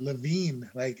in Levine.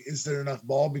 Like, is there enough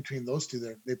ball between those two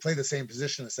there? They play the same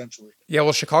position essentially. Yeah,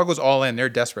 well, Chicago's all in. They're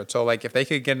desperate. So, like, if they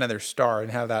could get another star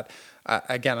and have that,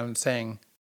 again, I'm saying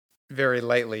very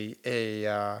lightly,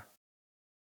 a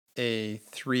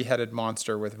three-headed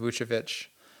monster with Vucevic,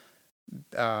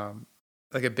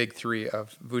 like a big three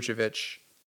of Vucevic,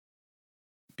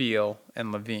 Beal,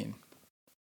 and Levine.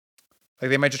 Like,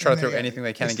 they might just try to throw anything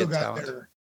they can and get talent.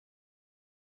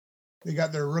 They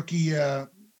got their rookie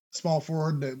small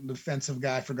forward, the defensive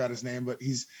guy. I forgot his name, but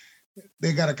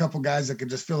they got a couple guys that could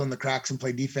just fill in the cracks and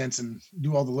play defense and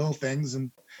do all the little things. And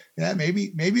yeah,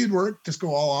 maybe it'd work. Just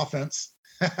go all offense.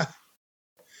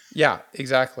 Yeah,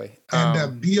 exactly.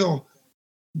 And Beal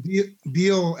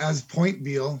as point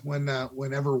Beal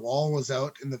whenever Wall was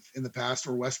out in the past,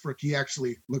 or Westbrook, he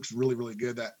actually looks really, really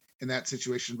good in that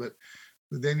situation. But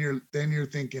then you're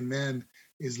thinking, man,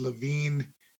 is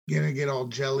Levine gonna get all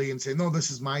jelly and say, no,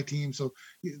 this is my team? So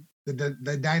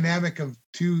the dynamic of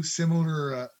two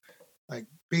similar like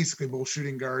basically both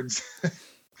shooting guards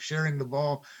sharing the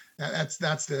ball, that's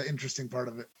the interesting part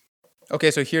of it.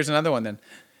 Okay, so here's another one then.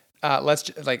 Let's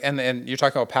and you're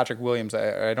talking about Patrick Williams.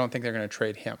 I don't think they're going to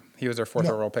trade him. He was their fourth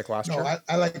overall pick last year. No,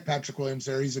 I like Patrick Williams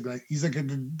there. He's like a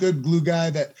good glue guy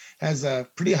that has a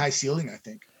pretty high ceiling, I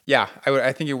think. Yeah,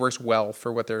 I think it works well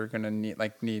for what they're going to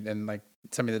need and like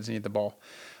somebody that doesn't need the ball.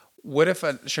 What if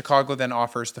Chicago then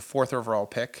offers the fourth overall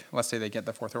pick? Let's say they get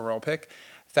the fourth overall pick,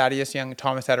 Thaddeus Young,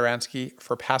 Thomas Satoransky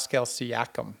for Pascal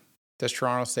Siakam. Does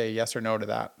Toronto say yes or no to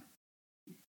that?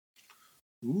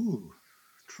 Ooh,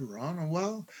 Toronto.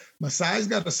 Well, Masai's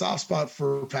got a soft spot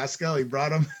for Pascal. He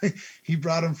brought him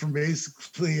from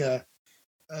basically the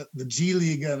G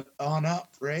League on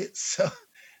up, right? So,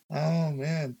 oh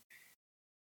man,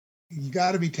 you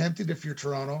got to be tempted if you're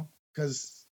Toronto,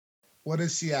 because what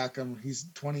is Siakam? He's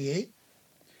 28.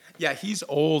 Yeah, he's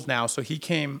old now. So he's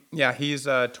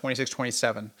 26,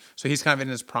 27. So he's kind of in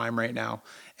his prime right now.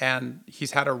 And he's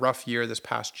had a rough year this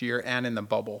past year and in the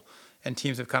bubble. And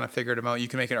teams have kind of figured him out. You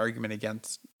can make an argument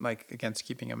against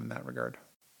keeping him in that regard.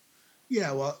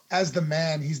 Yeah, well, as the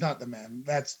man, he's not the man.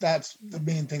 That's the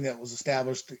main thing that was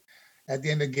established at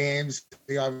the end of games.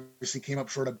 He obviously came up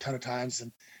short a ton of times.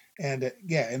 And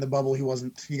in the bubble,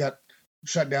 he got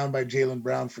shut down by Jaylen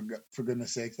Brown for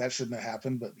goodness sake. That shouldn't have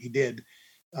happened, but he did.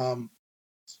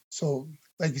 So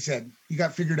like you said, he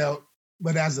got figured out,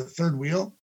 but as a third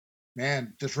wheel,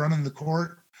 man, just running the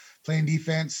court, playing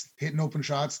defense, hitting open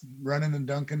shots, running and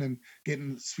dunking and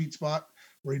getting the sweet spot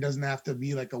where he doesn't have to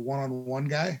be like a one-on-one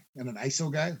guy and an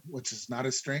ISO guy, which is not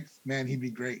his strength, man, he'd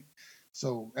be great.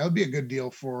 So that would be a good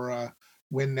deal for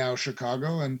win now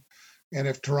Chicago. And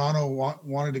if Toronto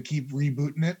wanted to keep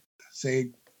rebooting it,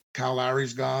 say Kyle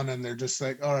Lowry's gone and they're just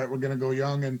like, all right, we're going to go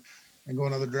young and go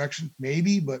another direction,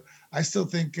 maybe. But I still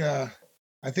think I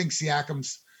think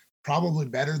Siakam's probably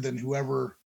better than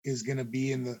whoever is going to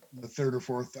be in the third or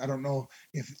fourth. I don't know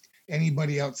if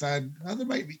anybody outside. There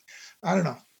might be. I don't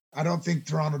know. I don't think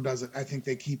Toronto does it. I think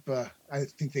they keep. I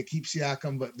think they keep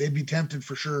Siakam, but they'd be tempted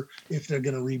for sure if they're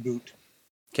going to reboot.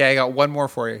 Okay, I got one more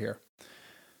for you here.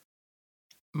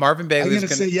 Marvin Bagley. I'm going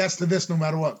to say yes to this no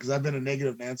matter what, because I've been a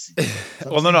negative Nancy.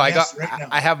 So well, no.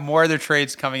 I have more other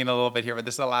trades coming in a little bit here, but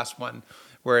this is the last one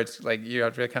where it's like you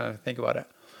have to kind of think about it.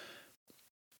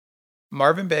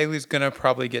 Marvin Bagley's going to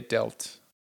probably get dealt.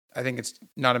 I think it's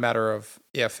not a matter of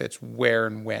if, it's where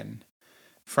and when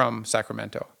from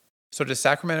Sacramento. So does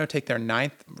Sacramento take their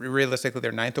ninth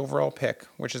overall pick,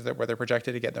 which is where they're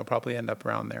projected to get? They'll probably end up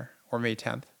around there, or May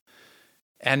 10th,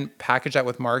 and package that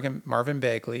with Marvin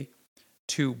Bagley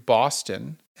to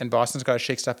Boston, and Boston's got to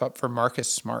shake stuff up for Marcus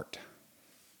Smart.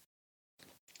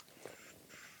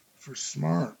 For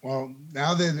Smart, well,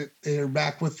 now they're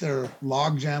back with their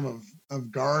logjam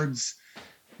of guards,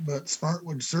 but Smart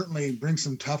would certainly bring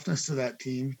some toughness to that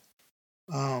team.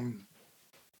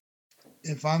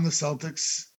 If I'm the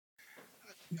Celtics,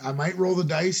 I might roll the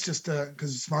dice just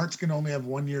because Smart's going to only have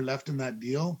 1 year left in that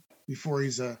deal before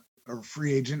he's a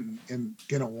free agent and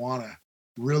going to want to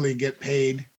really get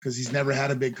paid because he's never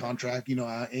had a big contract.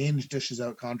 Ainge dishes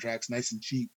out contracts nice and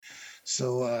cheap.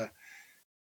 So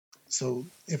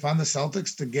if I'm the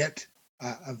Celtics to get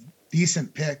a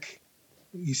decent pick,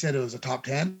 you said it was a top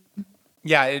 10?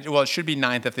 Yeah, it should be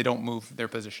 9th if they don't move their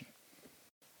position.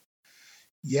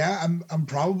 Yeah, I'm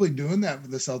probably doing that for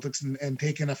the Celtics and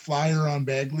taking a flyer on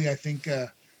Bagley. I think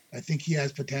he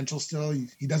has potential still.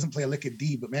 He doesn't play a lick of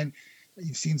D, but man,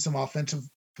 you've seen some offensive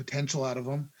potential out of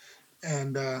him.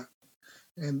 And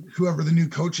and whoever the new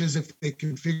coach is, if they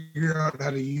can figure out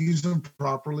how to use them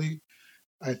properly,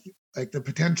 like the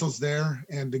potential's there.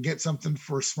 And to get something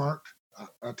for Smart,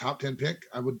 a top 10 pick,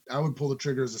 I would pull the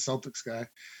trigger as a Celtics guy,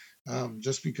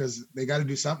 just because they got to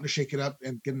do something to shake it up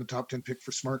and get in the top 10 pick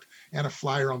for Smart and a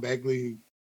flyer on Bagley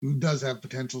who does have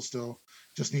potential still.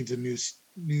 Just needs a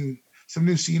some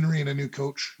new scenery and a new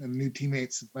coach and new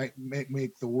teammates might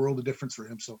make the world of difference for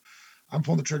him. So I'm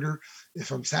pulling the trigger.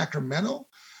 If I'm Sacramento,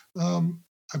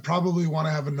 I probably want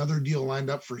to have another deal lined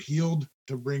up for Heald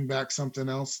to bring back something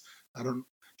else. I don't.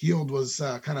 Heald was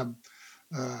kind of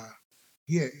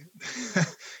yeah,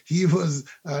 he was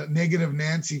negative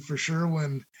Nancy for sure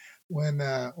when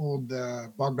old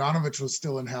Bogdanovich was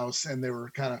still in house and they were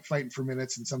kind of fighting for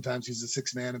minutes, and sometimes he's a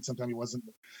six man and sometimes he wasn't.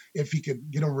 If he could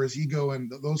get over his ego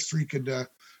and those three could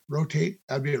rotate,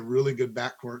 that'd be a really good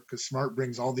backcourt because Smart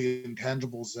brings all the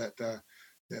intangibles that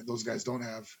those guys don't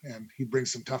have, and he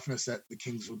brings some toughness that the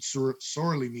Kings would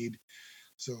sorely need.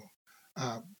 So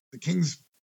the Kings,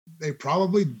 they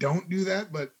probably don't do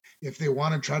that, but if they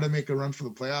want to try to make a run for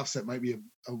the playoffs, that might be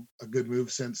a good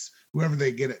move since whoever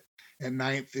they get at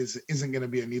ninth isn't going to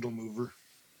be a needle mover.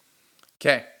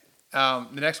 Okay. The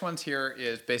next one's here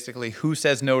is basically who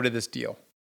says no to this deal.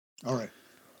 All right.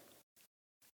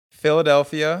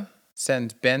 Philadelphia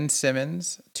sends Ben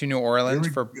Simmons to New Orleans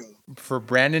for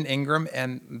Brandon Ingram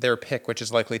and their pick, which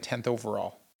is likely 10th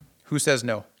overall. Who says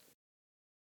no?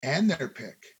 And their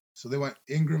pick. So they want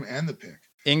Ingram and the pick.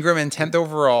 Ingram and 10th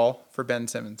overall for Ben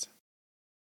Simmons.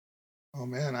 Oh,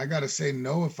 man, I got to say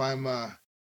no if I'm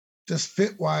just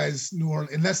fit-wise New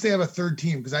Orleans, unless they have a third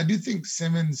team, because I do think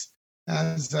Simmons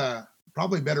has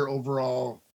probably better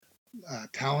overall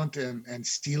talent and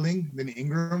stealing than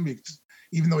Ingram, because,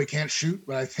 even though he can't shoot.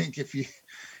 But I think if you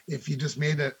just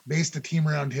based a team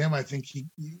around him, I think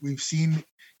we've seen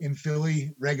in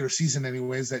Philly regular season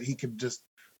anyways that he could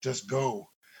just go.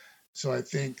 So I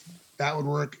think that would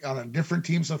work on a different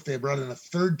team. So if they brought in a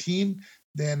third team,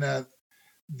 then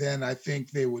I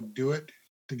think they would do it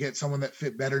to get someone that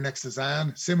fit better next to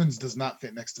Zion. Simmons does not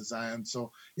fit next to Zion. So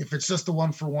if it's just a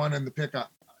 1-for-1 and the pick,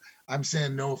 I'm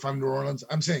saying no if I'm New Orleans.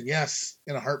 I'm saying yes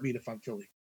in a heartbeat if I'm Philly.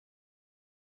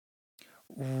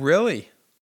 Really?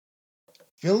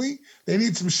 Philly? They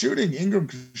need some shooting. Ingram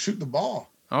can shoot the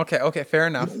ball. Okay, fair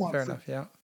enough. Yeah.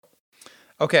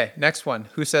 Okay, next one.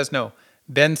 Who says no?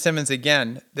 Ben Simmons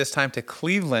again, this time to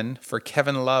Cleveland for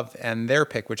Kevin Love and their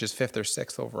pick, which is 5th or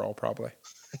 6th overall, probably.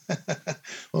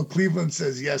 Well, Cleveland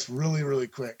says yes really, really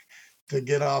quick to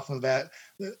get off of that.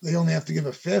 They only have to give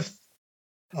a 5th.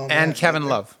 And Kevin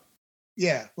Love.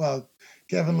 Yeah, well,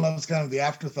 Kevin Love's kind of the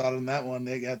afterthought on that one.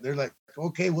 They're like,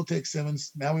 okay, we'll take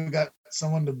Simmons. Now we've got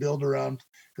someone to build around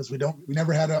because we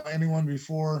never had anyone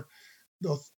before.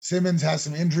 Simmons has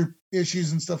some injury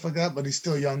issues and stuff like that, but he's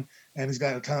still young and he's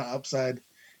got a ton of upside.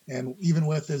 And even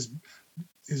with his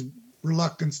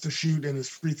reluctance to shoot and his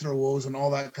free throw woes and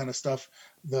all that kind of stuff,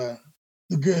 the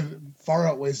good far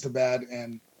outweighs the bad.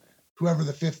 And whoever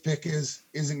the 5th pick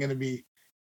isn't going to be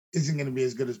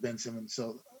as good as Ben Simmons.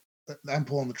 So I'm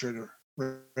pulling the trigger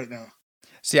right now.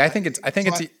 See, I think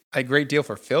it's a great deal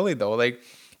for Philly though. Like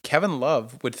Kevin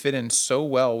Love would fit in so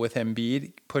well with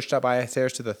Embiid, pushed up Isaiah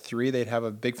to the 3. They'd have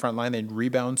a big front line. They'd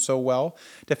rebound so well.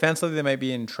 Defensively, they might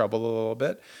be in trouble a little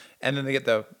bit. And then they get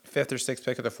the 5th or 6th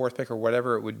pick or the 4th pick or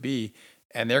whatever it would be.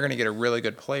 And they're going to get a really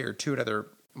good player too, another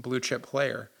blue chip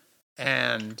player.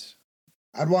 And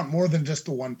I'd want more than just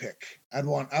the one pick. I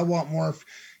want more.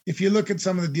 If you look at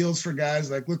some of the deals for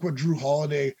guys, like look what Drew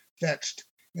Holiday fetched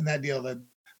in that deal, that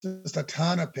just a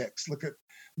ton of picks. Look at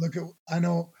I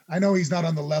know he's not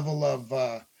on the level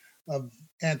of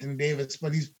Anthony Davis,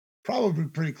 but he's probably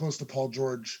pretty close to Paul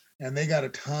George, and they got a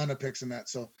ton of picks in that.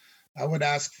 So I would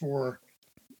ask for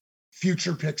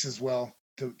future picks as well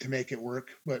to make it work.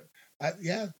 But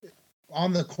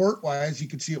on the court wise, you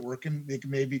could see it working. They can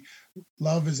maybe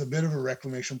Love is a bit of a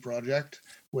reclamation project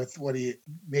with what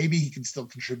maybe he can still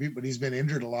contribute, but he's been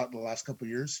injured a lot in the last couple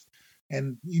of years,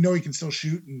 and he can still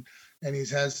shoot and he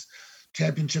has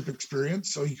championship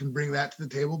experience, so he can bring that to the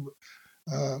table.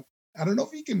 But I don't know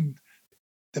if he can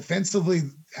defensively.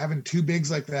 Having two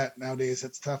bigs like that nowadays,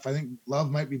 that's tough. I think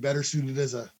Love might be better suited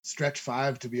as a stretch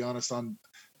 5, to be honest, on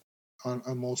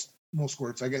most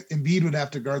courts. I guess Embiid would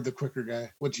have to guard the quicker guy,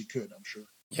 which he could, I'm sure.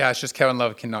 Yeah, it's just Kevin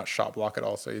Love cannot shot block at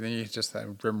all, so you think he's just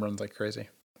rim runs like crazy.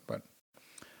 But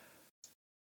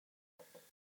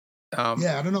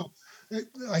yeah, I don't know.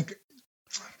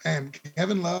 And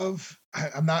Kevin Love,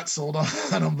 I'm not sold on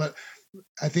him, but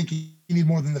I think you need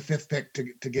more than the 5th pick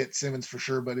to get Simmons for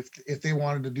sure. But if they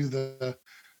wanted to do the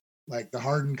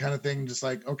Harden kind of thing, just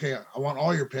like, okay, I want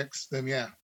all your picks, then yeah,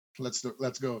 let's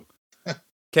go.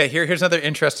 Okay, here's another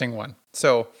interesting one.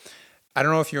 So I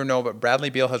don't know if you know, but Bradley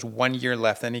Beal has 1 year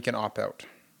left, then he can opt out.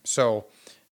 So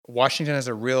Washington has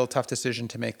a real tough decision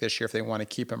to make this year if they want to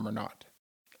keep him or not.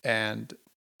 And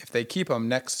if they keep him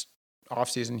next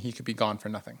offseason, he could be gone for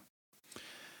nothing.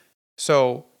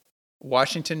 So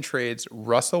Washington trades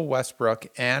Russell Westbrook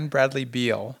and Bradley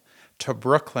Beal to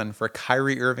Brooklyn for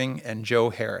Kyrie Irving and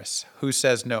Joe Harris. Who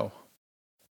says no?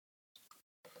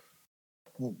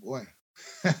 Oh boy.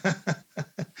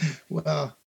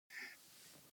 Well,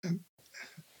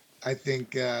 I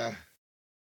think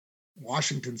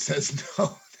Washington says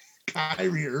no.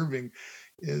 Kyrie Irving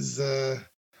is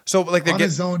so like on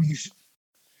his own.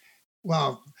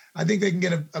 Well, I think they can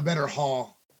get a better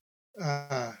haul.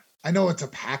 I know it's a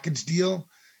package deal,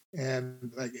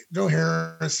 and like Joe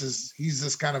Harris he's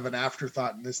just kind of an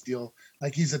afterthought in this deal.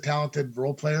 Like he's a talented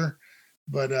role player,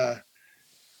 but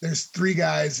there's 3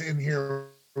 guys in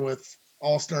here with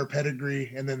all-star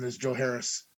pedigree, and then there's Joe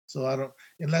Harris. So I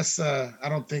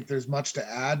don't think there's much to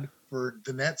add for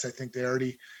the Nets. I think they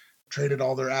already traded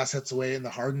all their assets away in the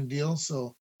Harden deal,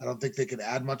 so I don't think they could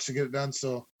add much to get it done.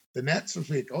 So the Nets will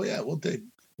think, oh yeah, we'll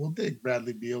take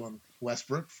Bradley Beal and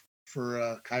Westbrook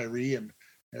for Kyrie and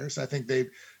Harris. I think they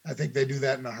do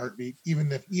that in a heartbeat.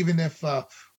 Even if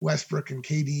Westbrook and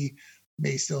KD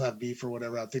may still have beef or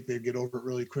whatever, I think they'd get over it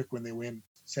really quick when they win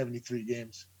 73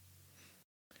 games.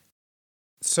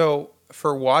 So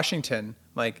for Washington,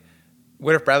 like,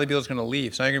 what if Bradley Beal is going to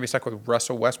leave? So now you're going to be stuck with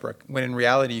Russell Westbrook, when in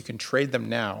reality you can trade them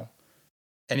now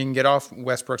and you can get off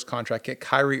Westbrook's contract, get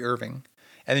Kyrie Irving,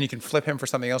 and then you can flip him for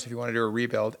something else if you want to do a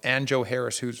rebuild, and Joe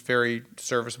Harris, who's very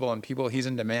serviceable and he's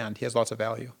in demand. He has lots of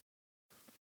value.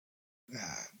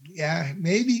 Yeah,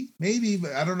 maybe,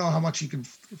 but I don't know how much you can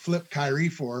flip Kyrie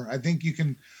for. I think you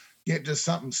can get just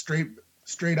something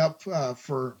straight up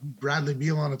for Bradley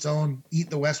Beal on its own, eat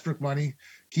the Westbrook money,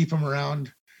 keep him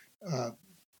around, or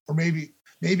maybe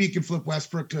you can flip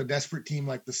Westbrook to a desperate team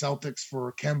like the Celtics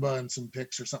for Kemba and some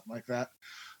picks or something like that.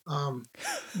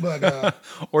 But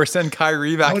or send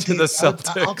Kyrie back to the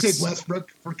Celtics. I'll take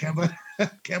Westbrook for Kemba.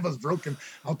 Kemba's broken.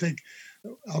 I'll take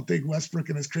Westbrook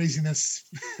and his craziness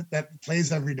that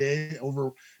plays every day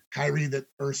over Kemba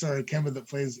that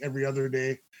plays every other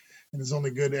day and is only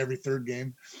good every third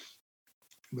game.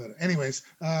 But anyways,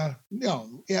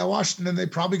 Washington, they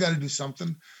probably got to do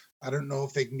something. I don't know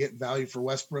if they can get value for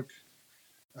Westbrook.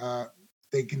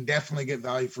 They can definitely get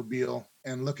value for Beal.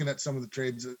 And looking at some of the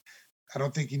trades, I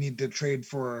don't think you need to trade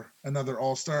for another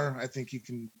all-star. I think you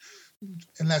can,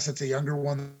 unless it's a younger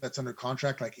one that's under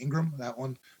contract like Ingram. That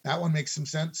one makes some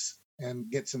sense, and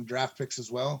get some draft picks as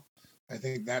well. I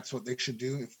think that's what they should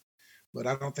do. But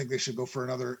I don't think they should go for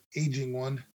another aging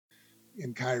one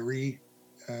in Kyrie.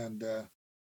 And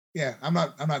I'm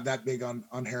not that big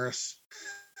on Harris.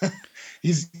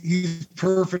 he's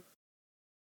perfect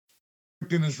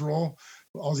in his role.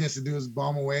 All he has to do is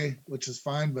bomb away, which is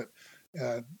fine. But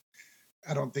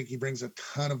I don't think he brings a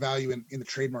ton of value in the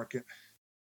trade market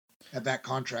at that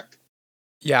contract.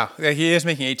 Yeah, he is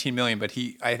making $18 million, but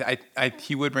he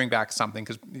would bring back something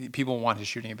because people want his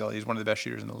shooting ability. He's one of the best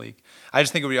shooters in the league. I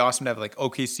just think it would be awesome to have like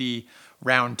OKC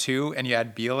round 2, and you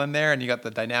add Beal in there, and you got the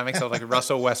dynamics of like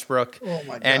Russell Westbrook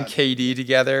and KD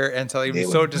together, and so it would be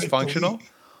so dysfunctional.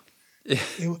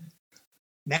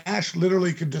 Nash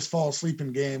literally could just fall asleep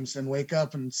in games and wake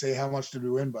up and say, "How much did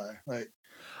we win by?" Like,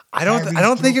 I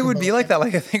don't think it would be like that.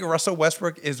 Like, I think Russell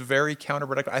Westbrook is very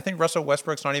counterproductive. I think Russell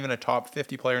Westbrook's not even a top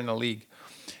 50 player in the league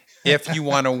if you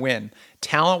want to win.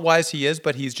 Talent-wise, he is,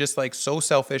 but he's just like so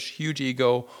selfish, huge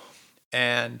ego,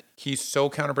 and he's so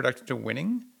counterproductive to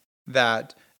winning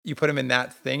that you put him in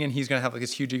that thing and he's going to have like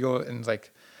this huge ego, and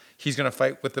like he's going to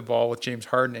fight with the ball with James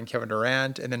Harden and Kevin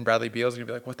Durant, and then Bradley Beal's going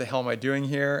to be like, what the hell am I doing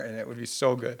here? And it would be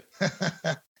so good.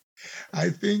 I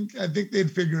think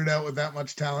they'd figure it out with that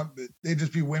much talent. They'd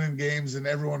just be winning games and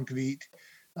everyone could eat.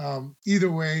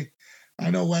 Either way, I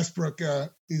know Westbrook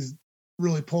is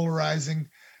really polarizing.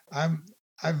 I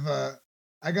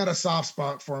got a soft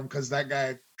spot for him because that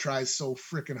guy tries so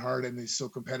freaking hard and he's so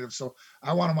competitive. So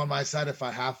I want him on my side if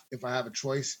I have a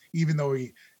choice, even though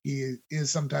he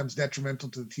is sometimes detrimental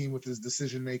to the team with his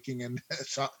decision making and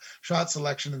shot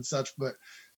selection and such. But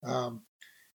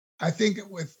I think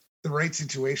with the right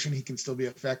situation, he can still be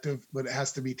effective, but it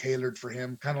has to be tailored for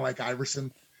him, kind of like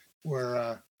Iverson,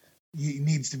 where he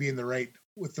needs to be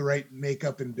with the right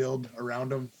makeup and build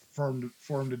around him for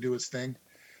him to do his thing.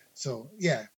 So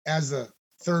yeah, as a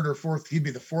third or fourth, he'd be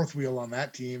the fourth wheel on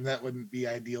that team. That wouldn't be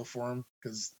ideal for him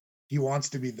because he wants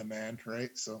to be the man,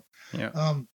 right? So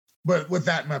yeah. But with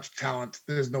that much talent,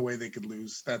 there's no way they could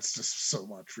lose. That's just so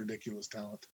much ridiculous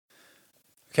talent.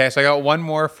 Okay, so I got one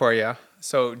more for you.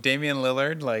 So Damian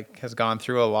Lillard has gone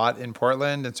through a lot in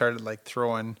Portland and started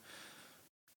throwing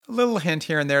a little hint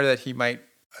here and there that he might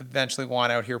eventually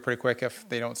want out here pretty quick if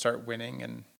they don't start winning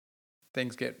and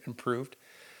things get improved.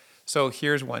 So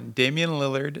here's one: Damian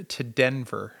Lillard to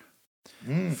Denver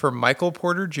for Michael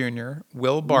Porter Jr.,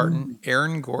 Will Barton,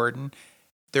 Aaron Gordon,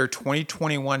 their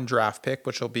 2021 draft pick,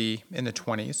 which will be in the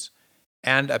 20s,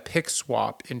 and a pick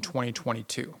swap in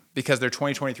 2022 because their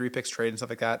 2023 picks trade and stuff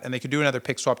like that. And they could do another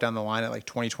pick swap down the line at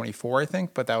 2024, I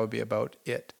think, but that would be about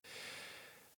it.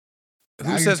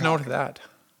 Who says no to that?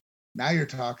 Now you're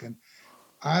talking.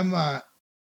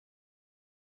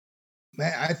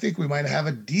 Man, I think we might have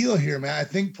a deal here, man. I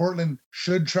think Portland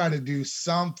should try to do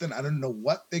something. I don't know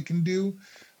what they can do.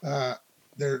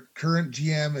 Their current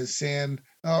GM is saying,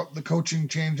 oh, the coaching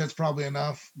change, that's probably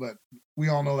enough, but we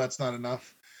all know that's not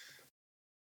enough.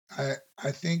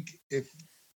 I think if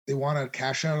they want to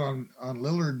cash out on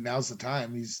Lillard, now's the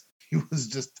time. He was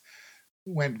just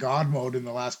went God mode in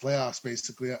the last playoffs,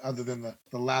 basically, other than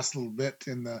the last little bit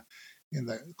in the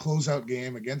closeout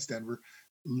game against Denver.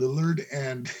 Lillard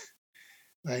and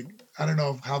I don't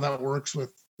know how that works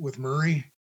with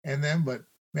Murray and them, but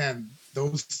man,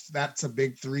 that's a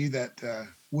big three that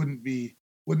wouldn't be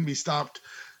stopped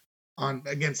on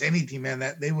against any team, man.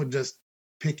 That they would just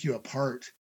pick you apart.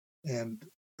 And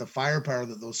the firepower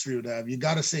that those three would have, you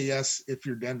got to say yes if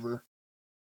you're Denver.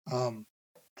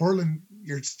 Portland,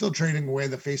 you're still trading away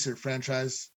the face of your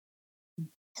franchise,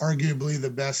 arguably the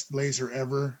best Blazer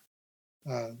ever.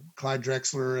 Clyde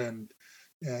Drexler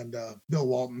and Bill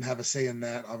Walton have a say in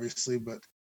that, obviously, but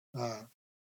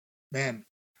man,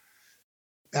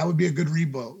 that would be a good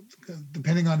rebuild,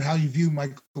 depending on how you view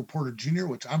Michael Porter Jr.,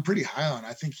 which I'm pretty high on.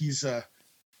 I think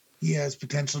he has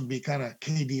potential to be kind of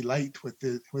KD light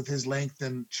with his length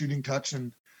and shooting touch,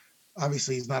 and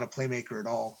obviously he's not a playmaker at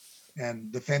all.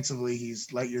 And defensively,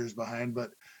 he's light years behind,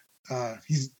 but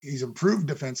he's improved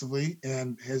defensively,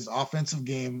 and his offensive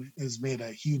game has made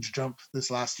a huge jump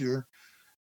this last year.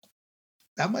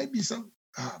 That might be some.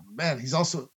 Man, he's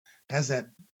also has that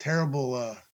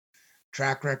terrible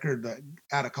track record that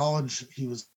out of college he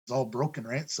was all broken,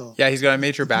 right? So yeah, he's got a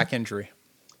major back injury.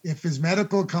 If his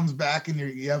medical comes back and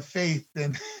you have faith,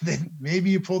 then maybe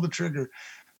you pull the trigger.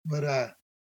 But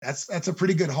that's a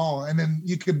pretty good haul. And then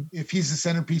you could, if he's the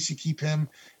centerpiece, you keep him,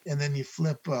 and then you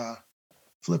flip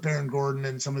Aaron Gordon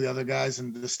and some of the other guys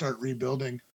and just start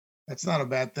rebuilding. That's not a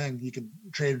bad thing. You could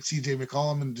trade CJ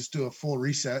McCollum and just do a full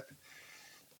reset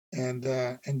and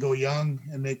go young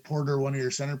and make Porter one of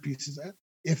your centerpieces.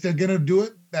 If they're gonna do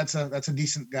it, that's a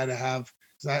decent guy to have.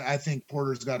 Because I think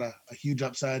Porter's got a huge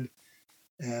upside,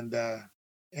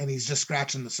 and he's just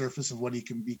scratching the surface of what he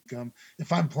can become.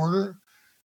 If I'm Porter,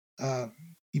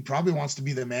 he probably wants to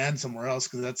be the man somewhere else,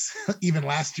 because that's even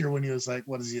last year when he was like,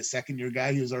 what is he, a second year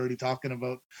guy? He was already talking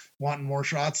about wanting more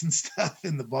shots and stuff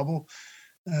in the bubble.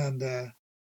 And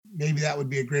maybe that would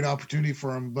be a great opportunity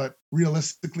for him. But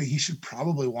realistically, he should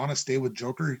probably want to stay with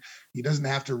Joker. He doesn't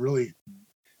have to really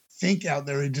think out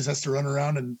there. He just has to run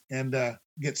around and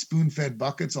get spoon-fed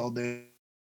buckets all day.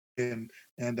 And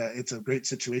it's a great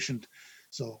situation.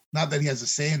 So not that he has a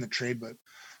say in the trade, but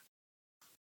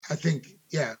I think,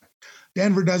 yeah,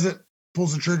 Denver does it,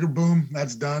 pulls the trigger, boom,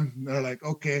 that's done. They're like,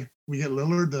 okay, we get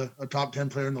Lillard, a top 10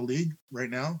 player in the league right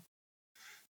now,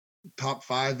 top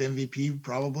 5 MVP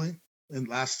probably in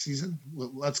last season.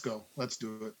 Let's go. Let's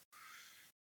do it.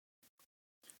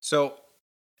 So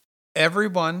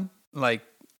everyone,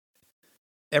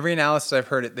 every analysis I've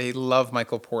heard it, they love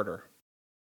Michael Porter.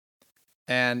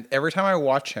 And every time I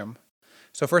watch him,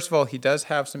 so first of all, he does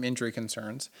have some injury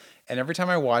concerns. And every time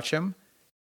I watch him,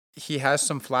 he has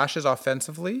some flashes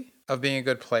offensively of being a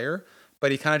good player,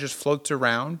 but he kind of just floats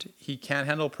around. He can't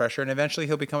handle pressure, and eventually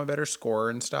he'll become a better scorer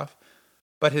and stuff.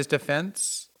 But his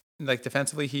defense,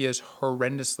 defensively, he is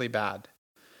horrendously bad.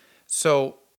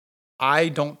 So I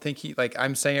don't think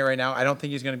I'm saying it right now, I don't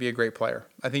think he's going to be a great player.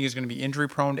 I think he's going to be injury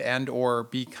prone and or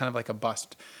be kind of like a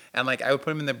bust. And I would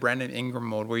put him in the Brandon Ingram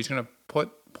mode where he's going to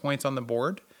put points on the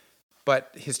board,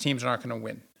 but his teams are not going to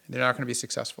win. They're not going to be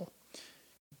successful.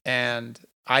 And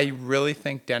I really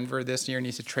think Denver this year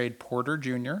needs to trade Porter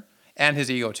Jr. and his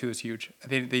ego too is huge.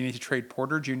 They need to trade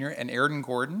Porter Jr. and Aaron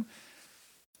Gordon.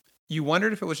 You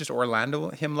wondered if it was just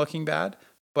Orlando, him looking bad,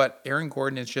 but Aaron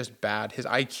Gordon is just bad. His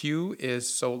IQ is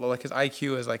so low. His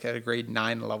IQ is at a grade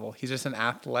 9 level. He's just an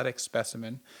athletic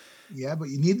specimen. Yeah, but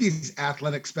you need these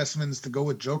athletic specimens to go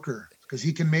with Joker. because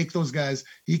he can make those guys.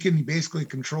 He can basically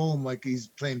control them like he's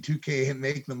playing 2K and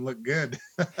make them look good.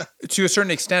 To a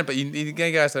certain extent, but you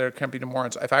get guys that are competing more.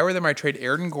 So if I were them, I'd trade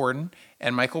Aaron Gordon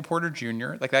and Michael Porter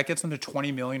Jr. Like that gets them to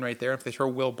 $20 million right there. If they throw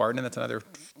Will Barton, in, that's another.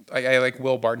 I like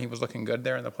Will Barton. He was looking good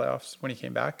there in the playoffs when he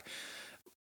came back.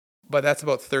 But that's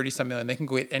about 30-some million. They can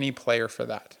go get any player for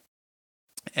that.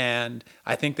 And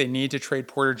I think they need to trade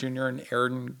Porter Jr. and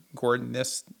Aaron Gordon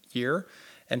this year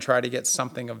and try to get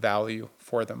something of value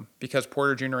for them. Because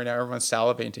Porter Jr. right now, everyone's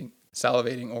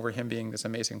salivating over him being this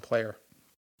amazing player.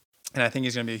 And I think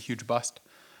he's going to be a huge bust.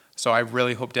 So I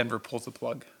really hope Denver pulls the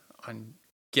plug on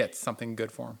gets something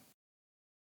good for him.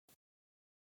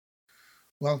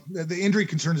 Well, the injury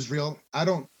concern is real. I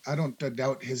don't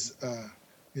doubt his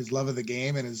love of the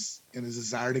game and his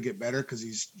desire to get better, because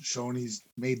he's shown he's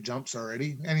made jumps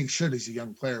already, and he should. He's a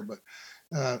young player, but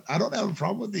I don't have a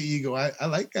problem with the ego. I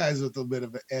like guys with a bit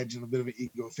of an edge and a bit of an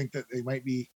ego. Think that they might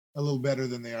be a little better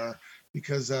than they are,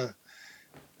 because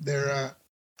they're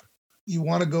you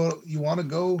want to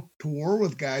go to war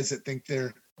with guys that think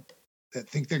they're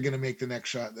going to make the next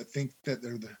shot, that think that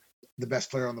they're the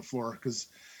best player on the floor. Because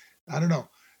I don't know,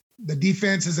 the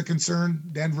defense is a concern.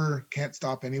 Denver can't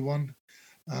stop anyone.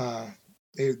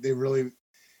 They really,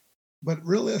 but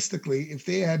realistically, if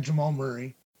they had Jamal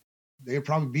Murray, they'd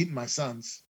probably beaten my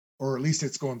Suns, or at least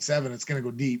it's going 7. It's going to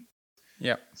go deep.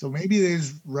 Yeah. So maybe they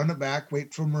just run it back,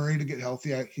 wait for Murray to get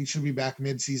healthy. He should be back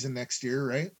mid-season next year,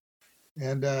 right?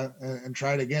 And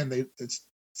try it again. It's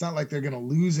not like they're going to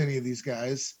lose any of these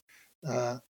guys.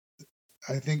 I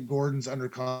think Gordon's under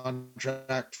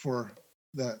contract for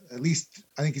at least,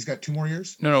 I think he's got 2 more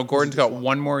years. No, Gordon's got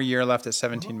 1 more year left at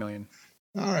 $17 million.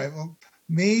 All right, well,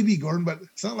 maybe Gordon, but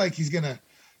it's not like he's gonna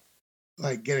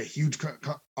like get a huge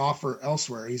offer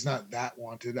elsewhere. He's not that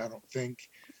wanted, I don't think.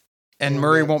 And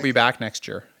Murray won't be back next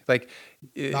year. Like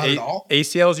not at all.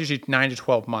 ACL is usually 9 to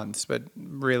 12 months, but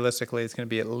realistically, it's going to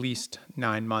be at least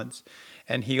 9 months.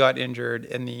 And he got injured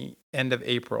in the end of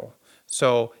April,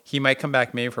 so he might come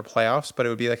back maybe for playoffs, but it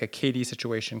would be like a KD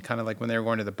situation, kind of like when they were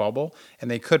going to the bubble, and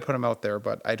they could put him out there,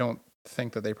 but I don't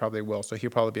think that they probably will. So he'll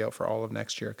probably be out for all of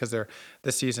next year, because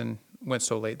the season went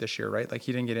so late this year, right? Like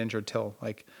he didn't get injured till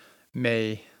like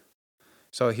May,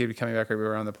 so he'd be coming back right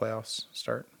around the playoffs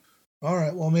start. All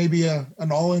right, well, maybe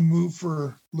an all-in move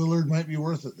for Lillard might be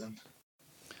worth it then.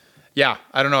 Yeah,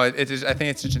 I don't know. I think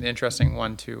it's just an interesting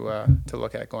one to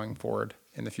look at going forward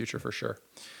in the future for sure.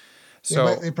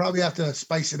 So they probably have to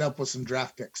spice it up with some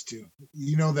draft picks too.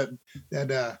 You know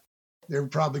that they're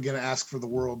probably going to ask for the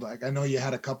world. Like, I know you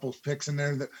had a couple picks in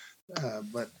there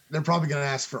but they're probably going to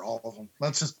ask for all of them.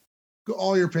 Let's just go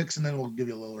all your picks, and then we'll give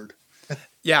you Lillard.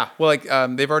 Yeah, well, like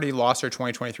they've already lost their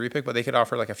 2023 pick, but they could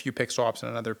offer like a few pick swaps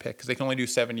and another pick, because they can only do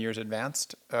 7 years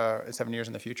advanced, 7 years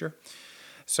in the future.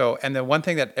 So, and the one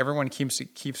thing that everyone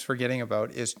keeps forgetting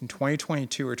about is in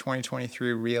 2022 or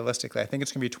 2023, realistically, I think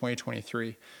it's going to be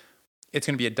 2023. It's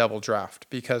going to be a double draft,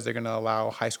 because they're going to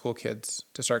allow high school kids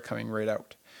to start coming right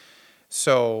out.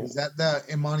 So is that the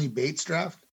Emoni Bates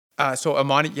draft? So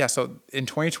in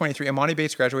 2023, Emoni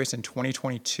Bates graduates in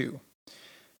 2022.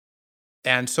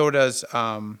 And so does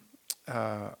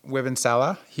Wibben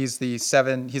Salah. He's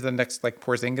the next like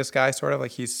Porzingis guy, sort of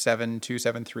like he's 7'2",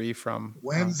 7'3" from.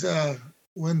 When's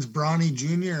Bronny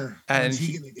Jr.? And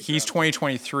he's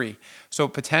 2023. So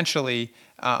potentially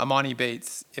Emoni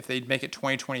Bates, if they make it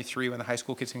 2023 when the high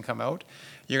school kids can come out,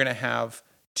 you're going to have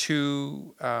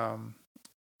 2. You're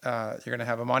going to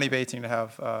have Emoni Bates, and you're going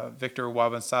to have Victor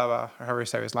Wembanyama, or however you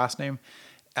say his last name.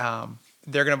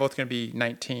 They're both going to be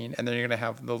 19, and then you're going to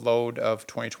have the load of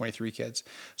 2023 kids.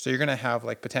 So you're going to have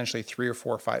like potentially 3 or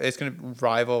 4 or 5. It's going to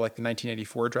rival like the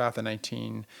 1984 draft, the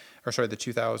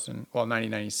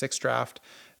 1996 draft,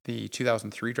 the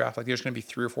 2003 draft. Like there's going to be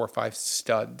 3 or 4 or 5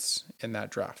 studs in that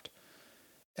draft.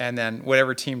 And then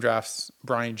whatever team drafts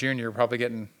Bronny Jr., you're probably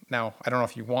getting, now, I don't know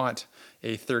if you want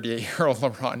a 38-year-old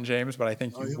LeBron James, but I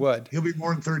think you would. He'll be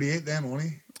more than 38 then, won't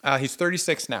he? He's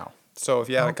 36 now. So if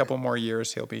you had a couple more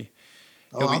years, he'll be.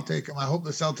 I'll take him. I hope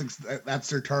the Celtics, that's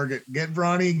their target. Get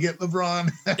Bronny, get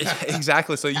LeBron.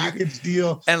 Exactly. So package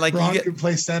deal. And like Bron can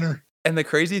play center. And the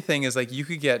crazy thing is, like, you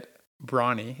could get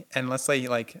Bronny, and let's say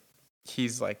like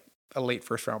he's like a late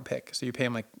first round pick. So you pay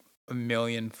him like $1.5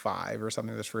 million or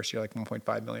something this first year, like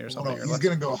 1.5 million or something. No, he's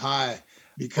going to go high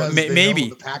because maybe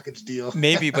the package deal.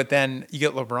 Maybe, but then you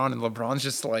get LeBron, and LeBron's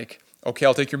just like, okay,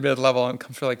 I'll take your mid level, and it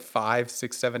comes for like 5,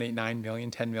 6, 7, 8, 9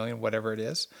 million, 10 million, whatever it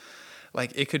is.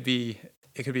 Like it could be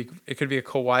a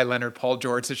Kawhi Leonard, Paul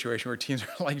George situation where teams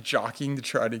are like jockeying to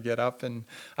try to get up, and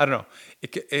I don't know.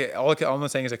 All I'm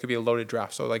saying is it could be a loaded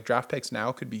draft. So like draft picks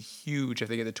now could be huge if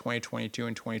they get the 2022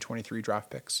 and 2023 draft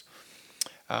picks.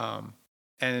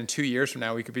 And in 2 years from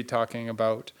now, we could be talking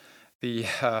about the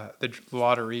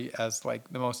lottery as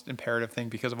like the most imperative thing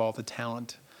because of all the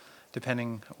talent,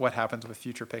 depending what happens with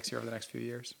future picks here over the next few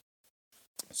years.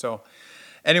 So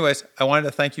anyways, I wanted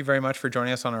to thank you very much for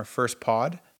joining us on our first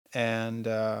pod. And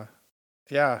we'll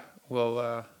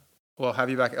have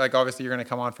you back. Like, obviously you're going to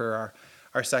come on for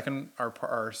our second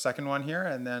one here,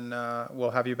 and then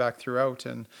we'll have you back throughout,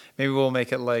 and maybe we'll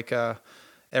make it like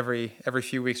every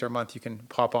few weeks or a month you can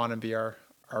pop on and be our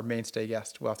mainstay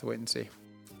guest. We'll have to wait and see.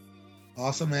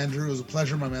 Awesome, Andrew. It was a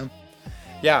pleasure, my man.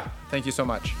 Yeah, thank you so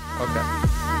much.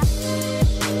 Okay.